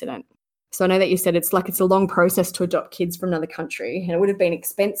this incident. So I know that you said it's a long process to adopt kids from another country, and it would have been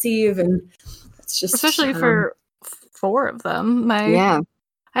expensive, and it's just especially for 4 of them. I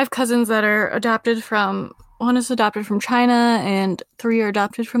have cousins that are adopted from. One is adopted from China and 3 are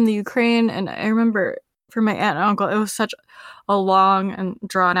adopted from the Ukraine. And I remember for my aunt and uncle, it was such a long and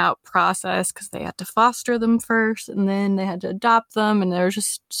drawn out process because they had to foster them first and then they had to adopt them. And there was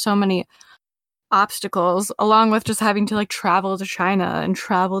just so many obstacles, along with just having to like travel to China and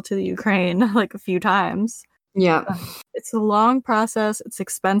travel to the Ukraine like a few times. Yeah. It's a long process. It's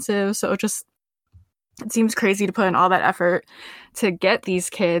expensive. So it seems crazy to put in all that effort to get these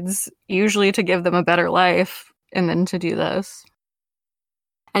kids, usually to give them a better life, and then to do this.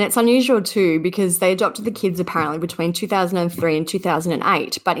 And it's unusual too, because they adopted the kids apparently between 2003 and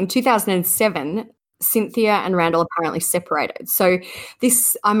 2008. But in 2007, Cynthia and Randall apparently separated. So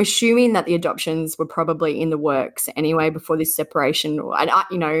I'm assuming that the adoptions were probably in the works anyway before this separation.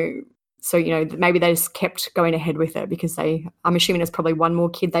 Maybe they just kept going ahead with it because I'm assuming there's probably one more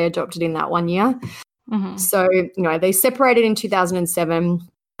kid they adopted in that 1 year. Mm-hmm. So, they separated in 2007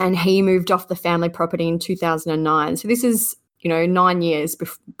 and he moved off the family property in 2009. So this is, 9 years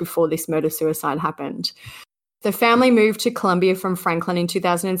before this murder-suicide happened. The family moved to Colombia from Franklin in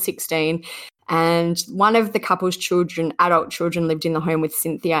 2016, and one of the couple's adult children, lived in the home with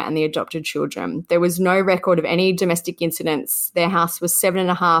Cynthia and the adopted children. There was no record of any domestic incidents. Their house was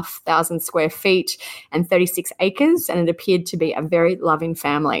 7,500 square feet and 36 acres, and it appeared to be a very loving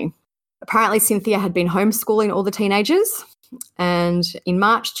family. Apparently, Cynthia had been homeschooling all the teenagers, and in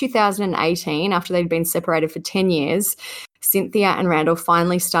March 2018, after they'd been separated for 10 years, Cynthia and Randall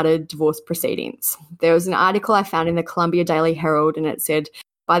finally started divorce proceedings. There was an article I found in the Columbia Daily Herald, and it said,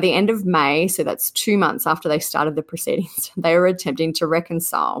 by the end of May, so that's 2 months after they started the proceedings, they were attempting to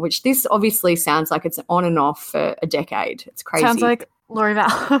reconcile, which this obviously sounds like it's on and off for a decade. It's crazy. Sounds like Lori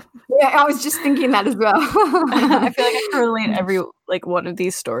Val. Yeah, I was just thinking that as well. I feel like I can relate every one of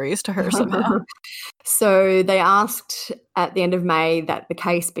these stories to her somehow. So they asked at the end of May that the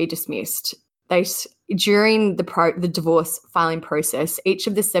case be dismissed. During the divorce filing process, each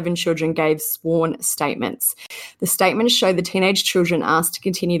of the 7 children gave sworn statements. The statements showed the teenage children asked to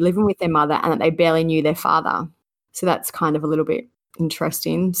continue living with their mother and that they barely knew their father. So that's kind of a little bit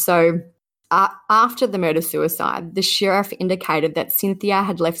interesting. So after the murder-suicide, the sheriff indicated that Cynthia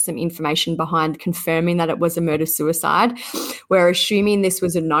had left some information behind confirming that it was a murder-suicide. We're assuming this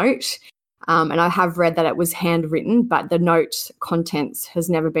was a note. And I have read that it was handwritten, but the note contents has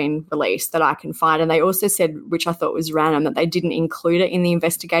never been released that I can find. And they also said, which I thought was random, that they didn't include it in the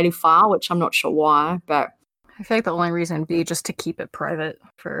investigative file, which I'm not sure why. But I feel like the only reason would be just to keep it private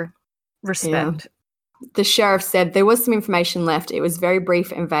for respect. Yeah. The sheriff said there was some information left. It was very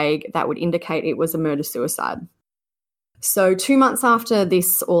brief and vague that would indicate it was a murder-suicide. So 2 months after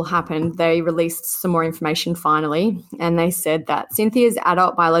this all happened, they released some more information finally, and they said that Cynthia's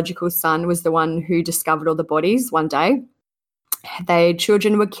adult biological son was the one who discovered all the bodies one day. Their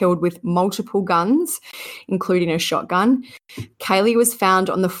children were killed with multiple guns, including a shotgun. Kaylee was found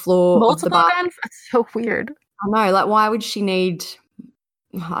on the floor of the bar. Multiple guns? That's so weird. I know, why would she need...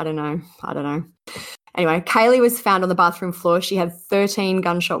 I don't know. Anyway, Kaylee was found on the bathroom floor. She had 13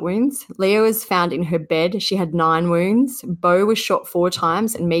 gunshot wounds. Leah was found in her bed. She had 9 wounds. Bo was shot 4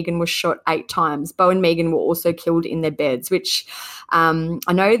 times and Megan was shot 8 times. Bo and Megan were also killed in their beds, which I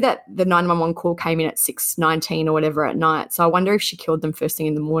know that the 911 call came in at 6:19 or whatever at night. So I wonder if she killed them first thing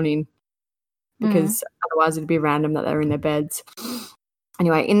in the morning, because otherwise it'd be random that they were in their beds.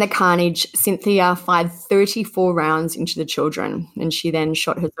 Anyway, in the carnage, Cynthia fired 34 rounds into the children and she then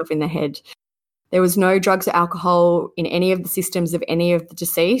shot herself in the head. There was no drugs or alcohol in any of the systems of any of the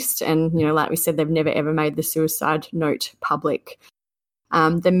deceased. And, like we said, they've never, ever made the suicide note public.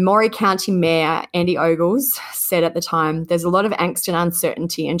 The Maury County Mayor, Andy Ogles, said at the time, there's a lot of angst and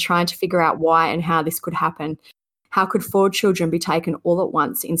uncertainty and trying to figure out why and how this could happen. How could 4 children be taken all at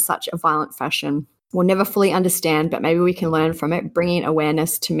once in such a violent fashion? We'll never fully understand, but maybe we can learn from it, bringing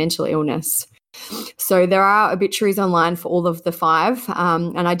awareness to mental illness. So there are obituaries online for all of the 5,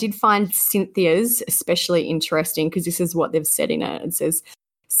 and I did find Cynthia's especially interesting because this is what they've said in it. It says,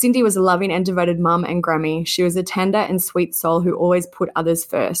 Cindy was a loving and devoted mum and Grammy. She was a tender and sweet soul who always put others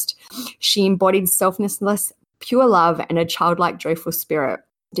first. She embodied selflessness, pure love, and a childlike joyful spirit.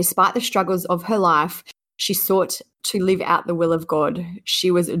 Despite the struggles of her life, she sought to live out the will of God.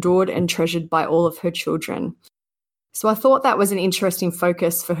 She was adored and treasured by all of her children. So I thought that was an interesting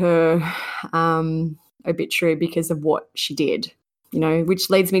focus for her obituary because of what she did, which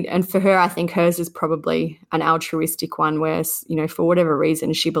leads me, and for her, I think hers is probably an altruistic one where, for whatever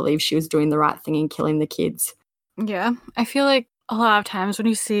reason, she believes she was doing the right thing in killing the kids. Yeah, I feel like a lot of times when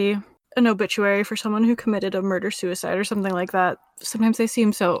you see an obituary for someone who committed a murder-suicide or something like that, sometimes they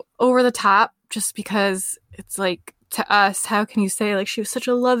seem so over the top just because it's like, to us, how can you say she was such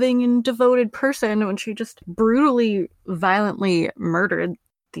a loving and devoted person when she just brutally, violently murdered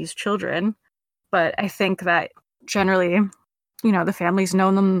these children? But I think that generally, the family's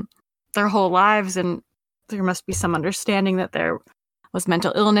known them their whole lives, and there must be some understanding that they're was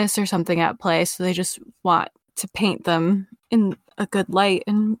mental illness or something at play. So they just want to paint them in a good light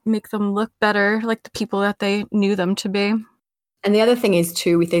and make them look better, like the people that they knew them to be. And the other thing is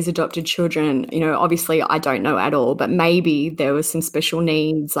too, with these adopted children, obviously I don't know at all, but maybe there was some special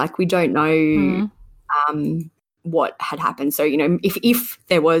needs. Like we don't know what had happened. So, if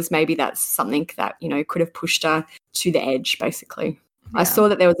there was, maybe that's something that, could have pushed her to the edge, basically. Yeah. I saw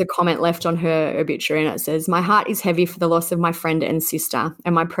that there was a comment left on her obituary and it says, "My heart is heavy for the loss of my friend and sister,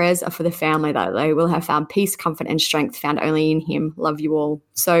 and my prayers are for the family that they will have found peace, comfort and strength found only in him. Love you all."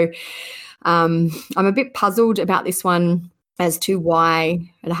 So I'm a bit puzzled about this one as to why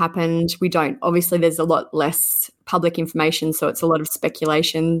it happened. We don't, obviously there's a lot less public information, so it's a lot of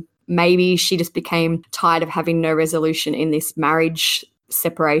speculation. Maybe she just became tired of having no resolution in this marriage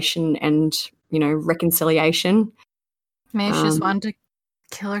separation and, reconciliation. Maybe she just wanted to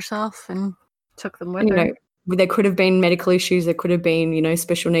kill herself and took them with her. There could have been medical issues. There could have been,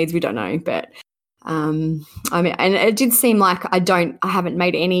 special needs. We don't know. But, and it did seem like I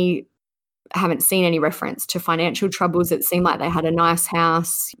haven't seen any reference to financial troubles. It seemed like they had a nice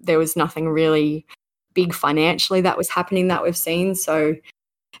house. There was nothing really big financially that was happening that we've seen. So,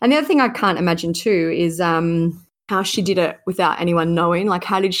 and the other thing I can't imagine too is how she did it without anyone knowing. Like,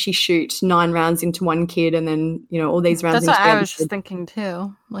 how did she shoot 9 rounds into one kid and then, all these rounds? That's what I was just thinking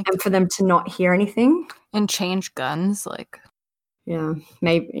too. Like, and for them to not hear anything and change guns, like. Yeah,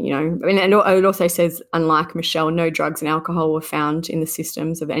 maybe, and it also says, unlike Michelle, no drugs and alcohol were found in the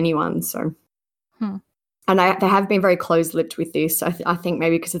systems of anyone. So, and they have been very close-lipped with this. I think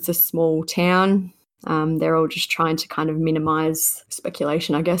maybe because it's a small town, they're all just trying to kind of minimise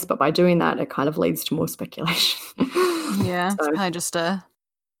speculation, I guess. But by doing that, it kind of leads to more speculation. Yeah, so. It's probably just a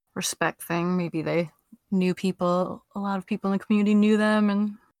respect thing. Maybe they knew people. A lot of people in the community knew them,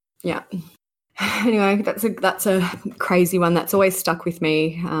 and yeah. Anyway, that's a crazy one that's always stuck with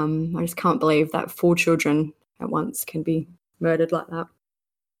me. I just can't believe that 4 children at once can be murdered like that.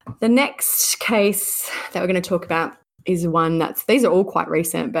 The next case that we're going to talk about is one these are all quite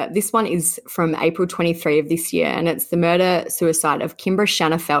recent, but this one is from April 23 of this year, and it's the murder-suicide of Kimbra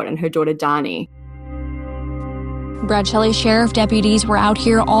Shanafelt and her daughter Dani. Brad Shelley Sheriff deputies were out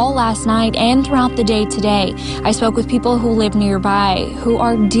here all last night and throughout the day today. I spoke with people who live nearby who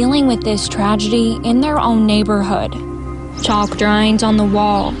are dealing with this tragedy in their own neighborhood. Chalk drawings on the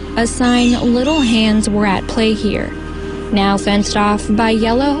wall, a sign little hands were at play here. Now fenced off by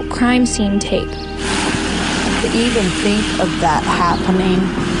yellow crime scene tape. To even think of that happening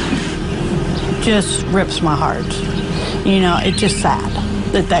just rips my heart. It's just sad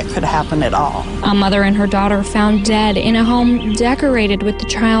that could happen at all. A mother and her daughter found dead in a home decorated with the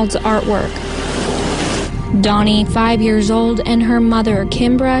child's artwork. Dani, 5 years old, and her mother,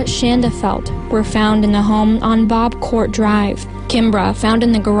 Kimbra Shanafelt, were found in the home on Bob Court Drive. Kimbra found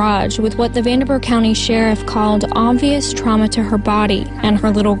in the garage with what the Vanderburgh County Sheriff called obvious trauma to her body, and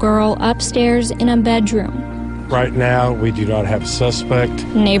her little girl upstairs in a bedroom. Right now, we do not have a suspect.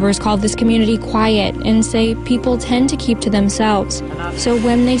 Neighbors called this community quiet and say people tend to keep to themselves. So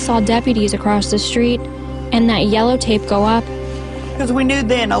when they saw deputies across the street and that yellow tape go up... Because we knew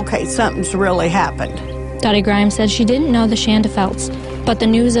then, okay, something's really happened. Dottie Grimes said she didn't know the Shanafelts, but the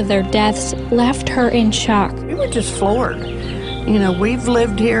news of their deaths left her in shock. We were just floored. We've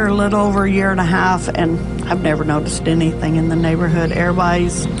lived here a little over a year and a half, and I've never noticed anything in the neighborhood.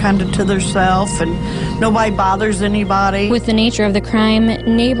 Everybody's kind of to themselves, and nobody bothers anybody. With the nature of the crime,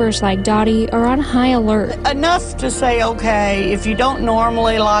 neighbors like Dottie are on high alert. Enough to say, okay, if you don't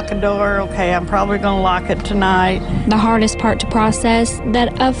normally lock a door, okay, I'm probably going to lock it tonight. The hardest part to process,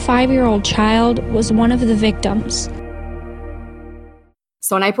 that a 5-year-old child was one of the victims.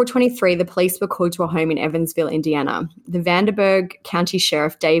 So on April 23, the police were called to a home in Evansville, Indiana. The Vanderburgh County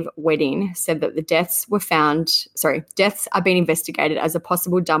Sheriff, Dave Wedding, said that the deaths are being investigated as a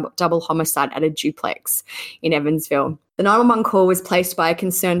possible double homicide at a duplex in Evansville. The 911 call was placed by a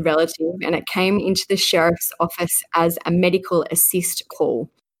concerned relative, and it came into the sheriff's office as a medical assist call.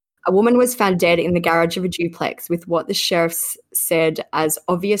 A woman was found dead in the garage of a duplex with what the sheriff said as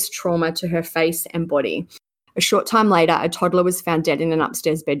obvious trauma to her face and body. A short time later, a toddler was found dead in an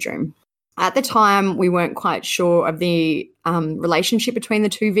upstairs bedroom. At the time, we weren't quite sure of the relationship between the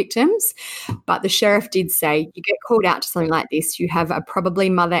 2 victims, but the sheriff did say, you get called out to something like this, you have a probably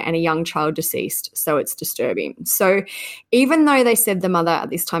mother and a young child deceased, so it's disturbing. So even though they said the mother at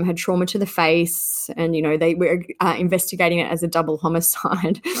this time had trauma to the face and, they were investigating it as a double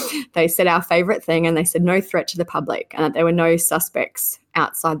homicide, they said our favourite thing, and they said no threat to the public and that there were no suspects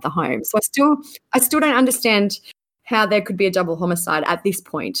outside the home. So I still don't understand how there could be a double homicide at this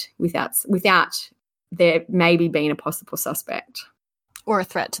point without there maybe being a possible suspect. Or a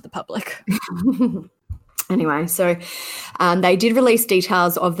threat to the public. Anyway, so they did release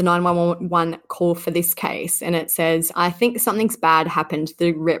details of the 911 call for this case, and it says, I think something's bad happened,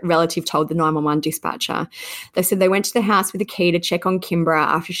 the relative told the 911 dispatcher. They said they went to the house with a key to check on Kimbra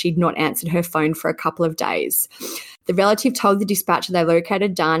after she'd not answered her phone for a couple of days. The relative told the dispatcher they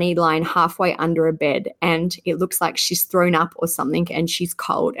located Dani lying halfway under a bed, and it looks like she's thrown up or something and she's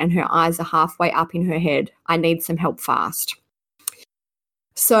cold and her eyes are halfway up in her head. I need some help fast.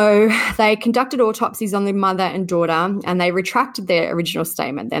 So they conducted autopsies on the mother and daughter, and they retracted their original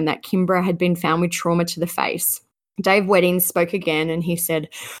statement then that Kimbra had been found with trauma to the face. Dave Wedding spoke again, and he said,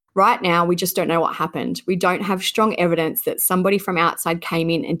 right now we just don't know what happened. We don't have strong evidence that somebody from outside came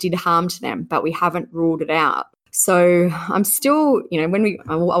in and did harm to them, but we haven't ruled it out. So I'm still, I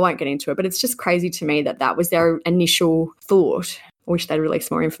won't get into it, but it's just crazy to me that that was their initial thought. I wish they'd release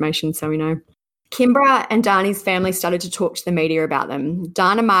more information so we know. Kimbra and Dani's family started to talk to the media about them.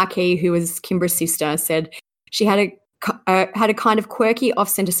 Dana Markey, who was Kimbra's sister, said she had a kind of quirky,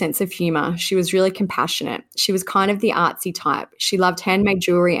 off-centre sense of humour. She was really compassionate. She was kind of the artsy type. She loved handmade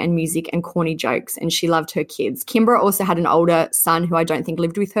jewellery and music and corny jokes, and she loved her kids. Kimbra also had an older son who I don't think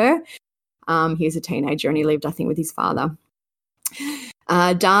lived with her. He was a teenager and he lived, I think, with his father.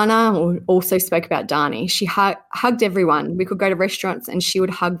 Dana also spoke about Dani. She hugged everyone. We could go to restaurants and she would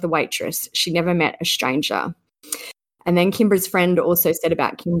hug the waitress. She never met a stranger. And then Kimbra's friend also said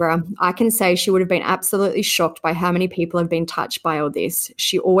about Kimbra, I can say she would have been absolutely shocked by how many people have been touched by all this.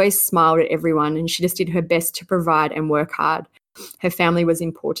 She always smiled at everyone and she just did her best to provide and work hard. Her family was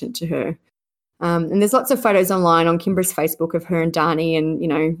important to her. And there's lots of photos online on Kimbra's Facebook of her and Dani,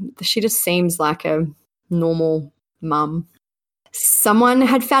 and, she just seems like a normal mum. Someone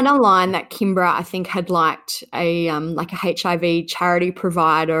had found online that Kimbra, I think, had liked a HIV charity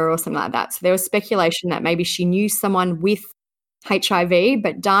provider or something like that. So there was speculation that maybe she knew someone with HIV,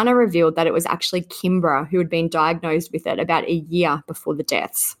 but Dana revealed that it was actually Kimbra who had been diagnosed with it about a year before the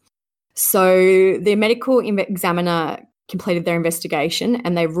deaths. So the medical examiner completed their investigation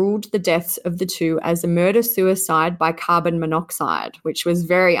and they ruled the deaths of the two as a murder-suicide by carbon monoxide, which was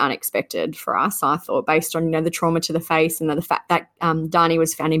very unexpected for us, I thought, based on, the trauma to the face and the fact that Dani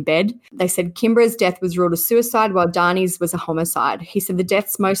was found in bed. They said Kimbra's death was ruled a suicide while Dani's was a homicide. He said the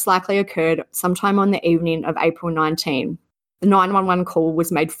deaths most likely occurred sometime on the evening of April 19. The 911 call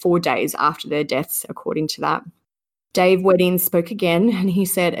was made 4 days after their deaths, according to that. Dave Wedding spoke again and he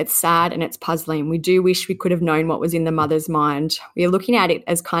said, it's sad and it's puzzling. We do wish we could have known what was in the mother's mind. We are looking at it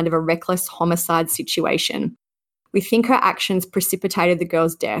as kind of a reckless homicide situation. We think her actions precipitated the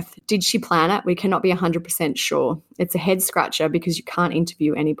girl's death. Did she plan it? We cannot be 100% sure. It's a head scratcher because you can't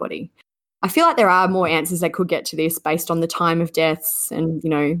interview anybody. I feel like there are more answers that could get to this based on the time of deaths and,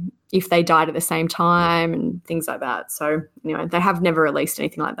 if they died at the same time and things like that. So, they have never released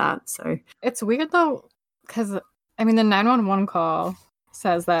anything like that. So it's weird though, because the 911 call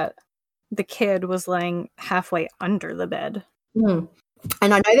says that the kid was laying halfway under the bed. Mm.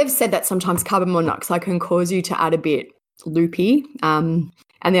 And I know they've said that sometimes carbon monoxide can cause you to add a bit loopy. And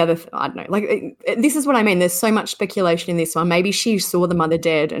the other, I don't know, this is what I mean. There's so much speculation in this one. Maybe she saw the mother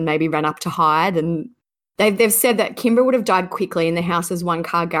dead and maybe ran up to hide. And they've said that Kimbra would have died quickly in the house's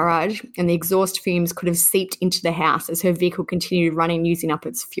one-car garage and the exhaust fumes could have seeped into the house as her vehicle continued running using up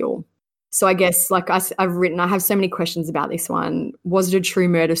its fuel. So I guess, I have so many questions about this one. Was it a true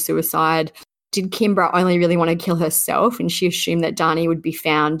murder-suicide? Did Kimbra only really want to kill herself and she assumed that Dani would be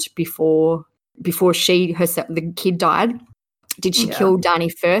found before the kid died? Did she kill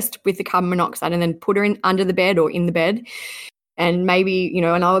Dani first with the carbon monoxide and then put her under the bed or in the bed? And maybe,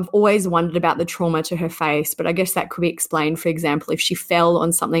 and I've always wondered about the trauma to her face, but I guess that could be explained, for example, if she fell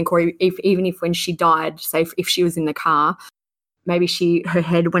on something or even if when she died, say if she was in the car, maybe her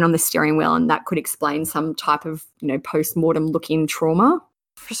head went on the steering wheel and that could explain some type of, post-mortem looking trauma.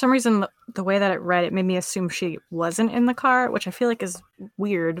 For some reason, the way that it read, it made me assume she wasn't in the car, which I feel like is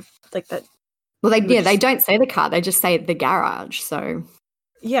weird. Like that. Well, they don't say the car. They just say the garage. So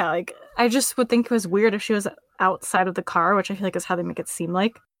yeah, I just would think it was weird if she was outside of the car, which I feel like is how they make it seem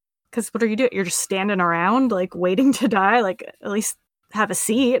like. Because what are you doing? You're just standing around, waiting to die. At least have a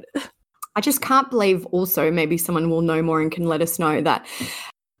seat. I just can't believe also maybe someone will know more and can let us know that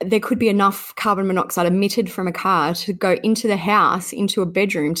there could be enough carbon monoxide emitted from a car to go into the house, into a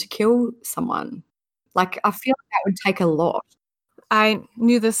bedroom to kill someone. I feel like that would take a lot. I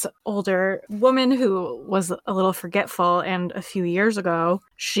knew this older woman who was a little forgetful, and a few years ago,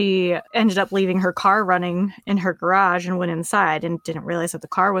 she ended up leaving her car running in her garage and went inside and didn't realize that the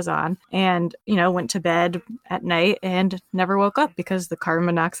car was on and, went to bed at night and never woke up because the carbon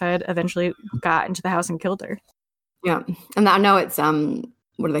monoxide eventually got into the house and killed her. Yeah. And I know it's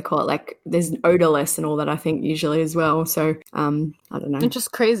what do they call it? Like there's odorless and all that, I think, usually as well. So I don't know. It's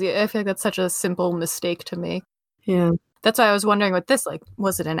just crazy. I feel like that's such a simple mistake to make. Yeah. That's why I was wondering with this, like,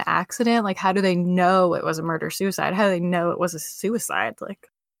 was it an accident? Like, how do they know it was a murder-suicide? How do they know it was a suicide? Like,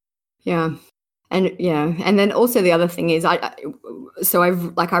 yeah. And then also the other thing is, I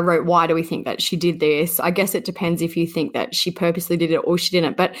wrote, why do we think that she did this? I guess it depends if you think that she purposely did it or she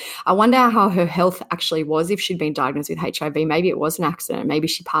didn't. But I wonder how her health actually was if she'd been diagnosed with HIV. Maybe it was an accident. Maybe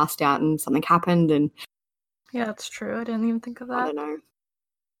she passed out and something happened. And yeah, that's true. I didn't even think of that. I don't know.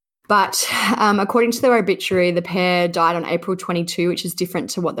 But according to their obituary, the pair died on April 22, which is different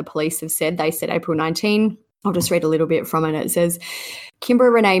to what the police have said. They said April 19. I'll just read a little bit from it. It says,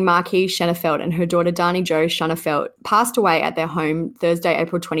 Kimbra Renee Marquis Shanafelt and her daughter Dani Jo Shanafelt passed away at their home Thursday,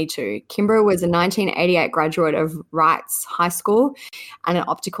 April 22. Kimbra was a 1988 graduate of Wrights High School and an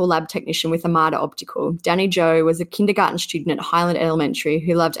optical lab technician with Armada Optical. Dani Jo was a kindergarten student at Highland Elementary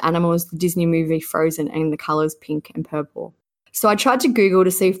who loved animals, the Disney movie Frozen, and the colours pink and purple. So I tried to Google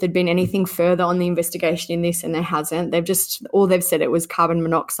to see if there'd been anything further on the investigation in this, and there hasn't. They've said it was carbon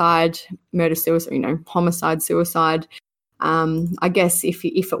monoxide, murder-suicide, homicide, suicide. I guess if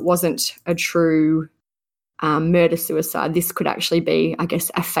it wasn't a true murder-suicide, this could actually be, I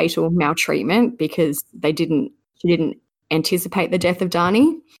guess, a fatal maltreatment because she didn't anticipate the death of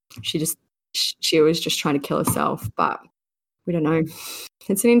Dani. She was just trying to kill herself, but we don't know.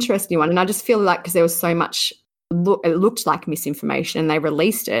 It's an interesting one, and I just feel like because there was so much. It looked like misinformation and they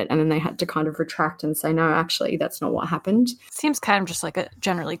released it and then they had to kind of retract and say, no, actually, that's not what happened. Seems kind of just like a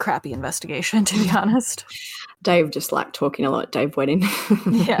generally crappy investigation, to be honest. Dave just liked talking a lot, Dave Wedding.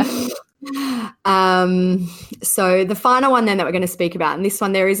 Yeah. So the final one then that we're going to speak about, and this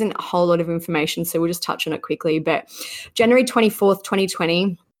one there isn't a whole lot of information, so we'll just touch on it quickly, but January 24th,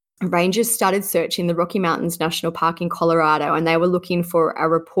 2020, rangers started searching the Rocky Mountains National Park in Colorado and they were looking for a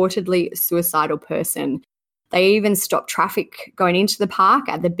reportedly suicidal person. They even stopped traffic going into the park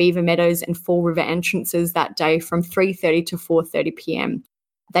at the Beaver Meadows and Fall River entrances that day from 3:30 to 4:30 p.m.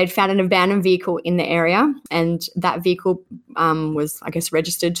 They'd found an abandoned vehicle in the area and that vehicle was, I guess,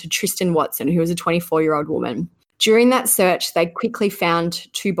 registered to Tristan Watson, who was a 24-year-old woman. During that search, they quickly found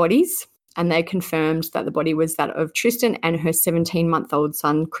 2 bodies and they confirmed that the body was that of Tristan and her 17-month-old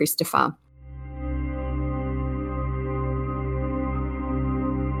son, Christopher.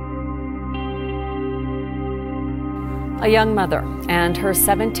 A young mother and her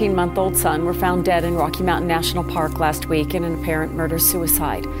 17-month-old son were found dead in Rocky Mountain National Park last week in an apparent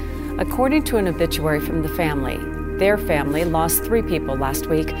murder-suicide. According to an obituary from the family, their family lost 3 people last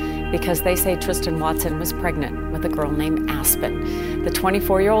week because they say Tristan Watson was pregnant with a girl named Aspen. The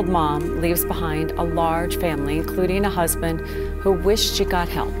 24-year-old mom leaves behind a large family, including a husband who wished she got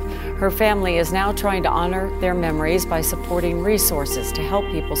help. Her family is now trying to honor their memories by supporting resources to help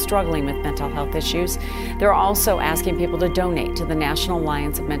people struggling with mental health issues. They're also asking people to donate to the National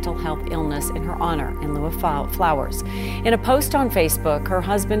Alliance of Mental Health Illness in her honor in lieu of flowers. In a post on Facebook, her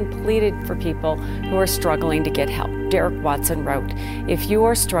husband pleaded for people who are struggling to get help. Derek Watson wrote, "If you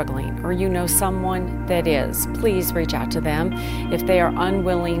are struggling or you know someone that is, please reach out to them. If they are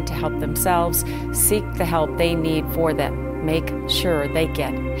unwilling to help themselves, seek the help they need for them. Make sure they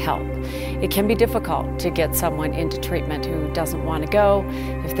get help." It can be difficult to get someone into treatment who doesn't want to go.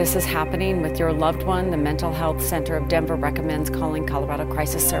 If this is happening with your loved one, the Mental Health Center of Denver recommends calling Colorado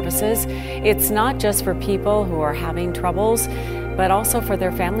Crisis Services. It's not just for people who are having troubles, but also for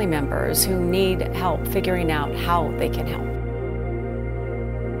their family members who need help figuring out how they can help.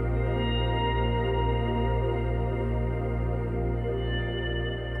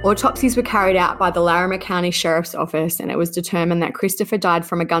 Autopsies were carried out by the Larimer County Sheriff's Office and it was determined that Christopher died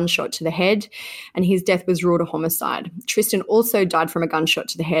from a gunshot to the head and his death was ruled a homicide. Tristan also died from a gunshot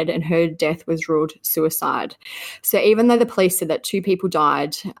to the head and her death was ruled suicide. So even though the police said that 2 people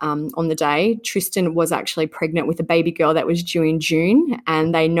died on the day, Tristan was actually pregnant with a baby girl that was due in June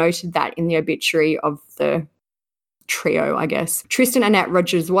and they noted that in the obituary of the trio, I guess. Tristan Annette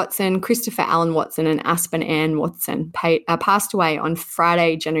Rogers Watson, Christopher Allen Watson, and Aspen Ann Watson passed away on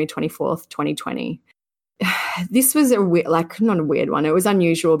Friday, January 24th, 2020. This was not a weird one. It was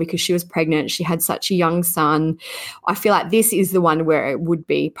unusual because she was pregnant. She had such a young son. I feel like this is the one where it would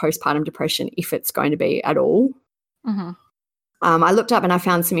be postpartum depression if it's going to be at all. Mm-hmm. I looked up and I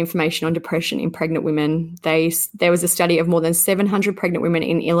found some information on depression in pregnant women. There was a study of more than 700 pregnant women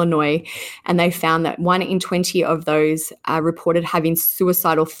in Illinois, and they found that 1 in 20 of those reported having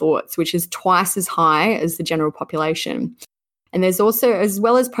suicidal thoughts, which is twice as high as the general population. And there's also, as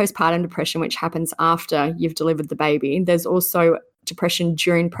well as postpartum depression, which happens after you've delivered the baby, there's also depression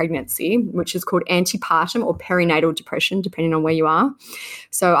during pregnancy, which is called antepartum or perinatal depression, depending on where you are.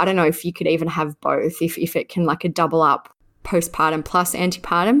 So I don't know if you could even have both, if it can like a double up postpartum plus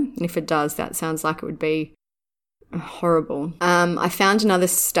antepartum. And if it does, that sounds like it would be horrible. I found another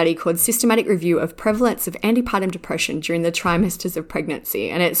study called Systematic Review of Prevalence of Antepartum Depression During the Trimesters of Pregnancy.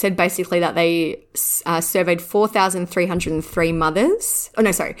 And it said basically that they surveyed 4,303 mothers.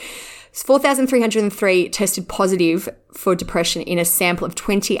 4,303 tested positive for depression in a sample of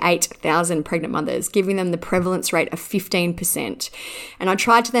 28,000 pregnant mothers, giving them the prevalence rate of 15%. And I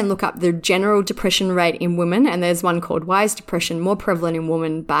tried to then look up the general depression rate in women, and there's one called Why is Depression More Prevalent in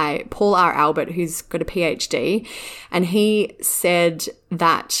Women by Paul R. Albert, who's got a PhD. And he said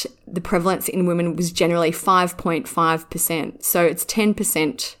that the prevalence in women was generally 5.5%. So it's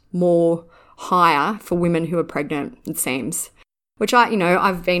 10% more higher for women who are pregnant, it seems. Which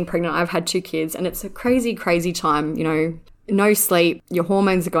I've been pregnant, I've had 2 kids, and it's a crazy, crazy time, no sleep, your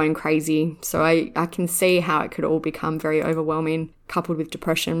hormones are going crazy. So I can see how it could all become very overwhelming, coupled with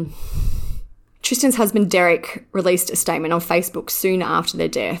depression. Tristan's husband, Derek, released a statement on Facebook soon after their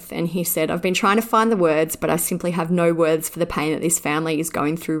death, and he said, "I've been trying to find the words, but I simply have no words for the pain that this family is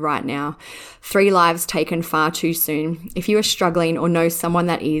going through right now. 3 lives taken far too soon. If you are struggling or know someone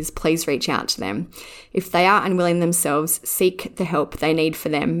that is, please reach out to them. If they are unwilling themselves, seek the help they need for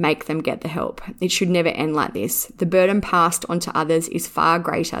them, make them get the help. It should never end like this. The burden passed on to others is far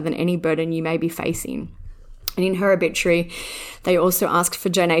greater than any burden you may be facing." And in her obituary, they also asked for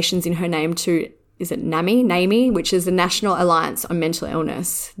donations in her name to, is it NAMI, which is the National Alliance on Mental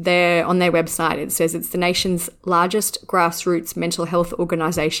Illness. On their website, it says it's the nation's largest grassroots mental health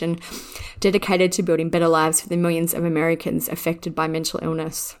organisation dedicated to building better lives for the millions of Americans affected by mental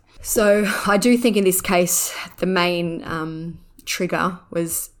illness. So I do think in this case, the main trigger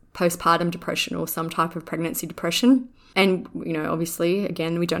was postpartum depression or some type of pregnancy depression. And, obviously,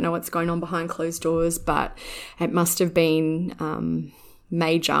 again, we don't know what's going on behind closed doors, but it must have been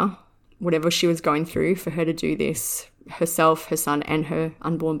major, whatever she was going through, for her to do this herself, her son, and her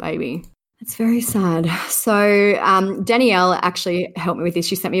unborn baby. It's very sad. So Danielle actually helped me with this.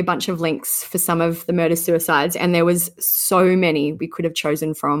 She sent me a bunch of links for some of the murder-suicides, and there was so many we could have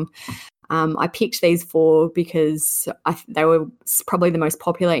chosen from. I picked these 4 because they were probably the most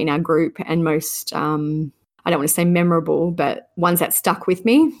popular in our group and most, I don't want to say memorable, but ones that stuck with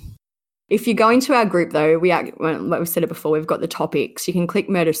me. If you go into our group, though, like we've said it before, we've got the topics. You can click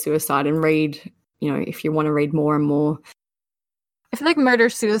murder-suicide and read, if you want to read more and more. I feel like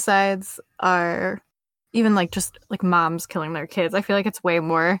murder-suicides are even like just like moms killing their kids. I feel like it's way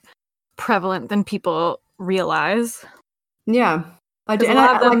more prevalent than people realize. Yeah. A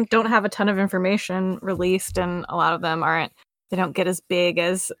lot of them don't have a ton of information released, and a lot of them they don't get as big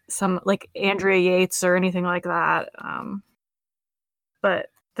as some like Andrea Yates or anything like that. But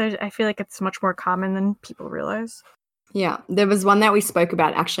I feel like it's much more common than people realize. Yeah, there was one that we spoke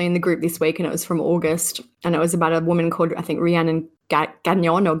about actually in the group this week, and it was from August, and it was about a woman called, I think, Rhiannon Gagnon,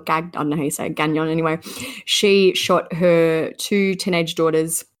 I don't know how you say it, Gagnon anyway. She shot her 2 teenage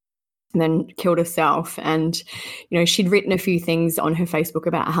daughters and then killed herself. And, she'd written a few things on her Facebook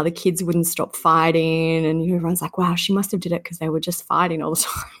about how the kids wouldn't stop fighting, and everyone's like, wow, she must have did it because they were just fighting all the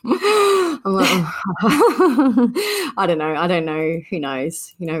time. I'm like, I don't know. Who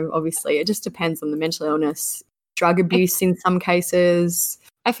knows? Obviously it just depends on the mental illness, drug abuse in some cases.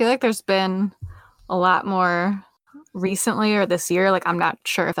 I feel like there's been a lot more recently or this year. Like, I'm not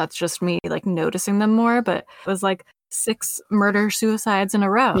sure if that's just me like noticing them more, but it was like 6 murder-suicides in a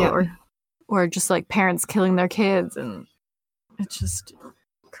row, or just like parents killing their kids, and it's just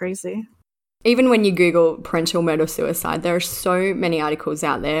crazy. Even when you Google parental murder-suicide, there are so many articles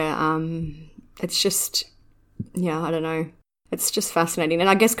out there. It's just, I don't know. It's just fascinating. And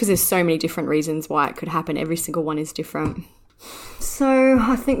I guess because there's so many different reasons why it could happen, every single one is different. So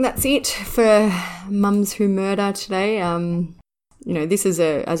I think that's it for Mums Who Murder today. This is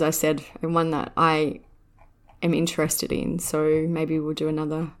as I said, one that I am interested in. So maybe we'll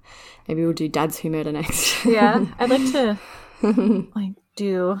do Dads Who Murder next. Yeah, I'd like to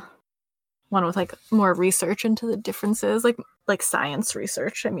do one with like more research into the differences, like science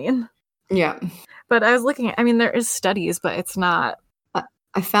research. Yeah. But I was looking at, there is studies, but it's not.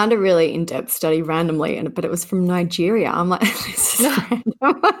 I found a really in-depth study randomly, but it was from Nigeria. I'm like, this is random.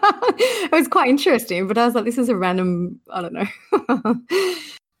 It was quite interesting, but I was like, this is a random, I don't know.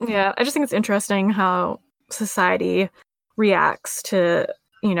 Yeah, I just think it's interesting how society reacts to,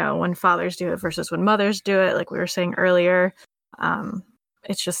 when fathers do it versus when mothers do it, like we were saying earlier.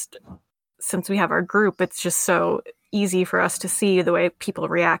 It's just, since we have our group, it's just so easy for us to see the way people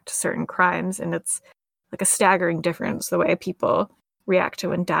react to certain crimes, and it's like a staggering difference the way people react to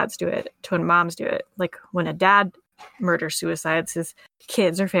when dads do it, to when moms do it. Like when a dad murders suicides his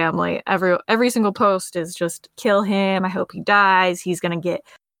kids or family, every single post is just kill him, I hope he dies, he's gonna get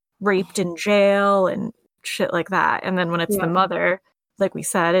raped in jail and shit like that. And then when it's the mother, like we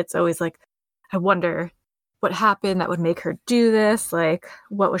said, it's always like, I wonder what happened that would make her do this, like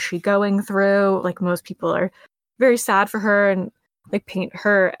what was she going through. Like most people are very sad for her and like paint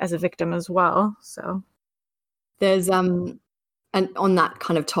her as a victim as well. So there's and on that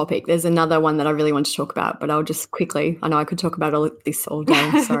kind of topic, there's another one that I really want to talk about, but I'll just quickly, I know I could talk about all this all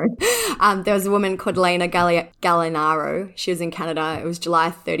day, sorry. There was a woman called Lena Gallinaro. She was in Canada. It was July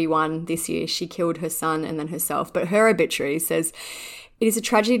 31 this year. She killed her son and then herself. But her obituary says, "It is a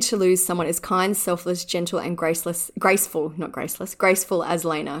tragedy to lose someone as kind, selfless, gentle and graceful as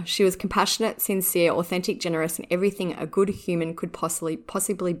Lena. She was compassionate, sincere, authentic, generous, and everything a good human could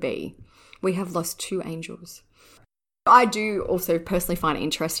possibly be. We have lost two angels." I do also personally find it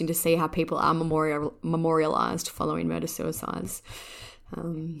interesting to see how people are memorialized following murder-suicides.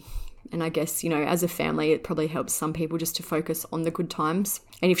 And I guess, as a family, it probably helps some people just to focus on the good times.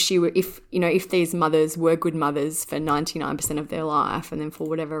 And if these mothers were good mothers for 99% of their life, and then for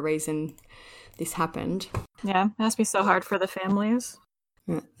whatever reason this happened. Yeah, it must be so hard for the families.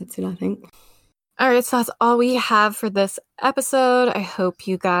 Yeah, that's it, I think. All right, so that's all we have for this episode. I hope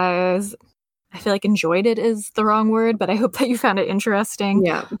you guys, I feel like enjoyed it is the wrong word, but I hope that you found it interesting.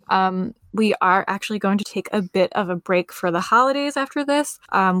 Yeah. We are actually going to take a bit of a break for the holidays after this.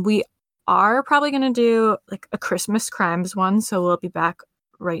 We are probably going to do like a Christmas crimes one, so we'll be back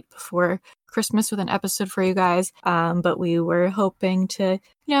right before Christmas with an episode for you guys. But we were hoping to,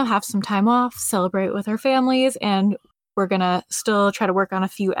 have some time off, celebrate with our families, and we're going to still try to work on a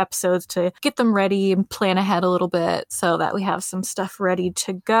few episodes to get them ready and plan ahead a little bit so that we have some stuff ready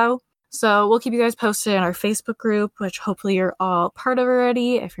to go. So we'll keep you guys posted in our Facebook group, which hopefully you're all part of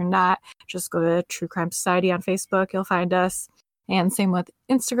already. If you're not, just go to True Crime Society on Facebook. You'll find us. And same with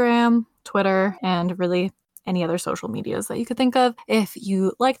Instagram, Twitter, and really any other social medias that you could think of. If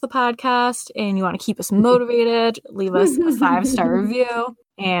you like the podcast and you want to keep us motivated, leave us a 5-star review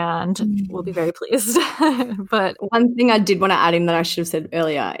and we'll be very pleased. But one thing I did want to add in that I should have said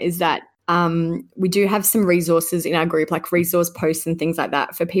earlier is that we do have some resources in our group, like resource posts and things like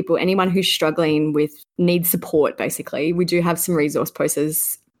that for people, anyone who's struggling needs support, basically. We do have some resource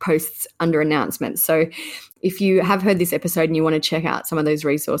posts under announcements. So if you have heard this episode and you want to check out some of those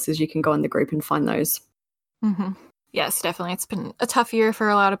resources, you can go in the group and find those. Mm-hmm. Yes, definitely. It's been a tough year for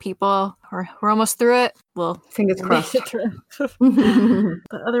a lot of people. We're almost through it. Fingers crossed.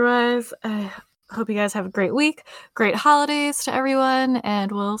 But otherwise, hope you guys have a great week, great holidays to everyone,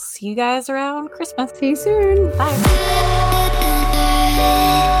 and we'll see you guys around Christmas. See you soon. Bye.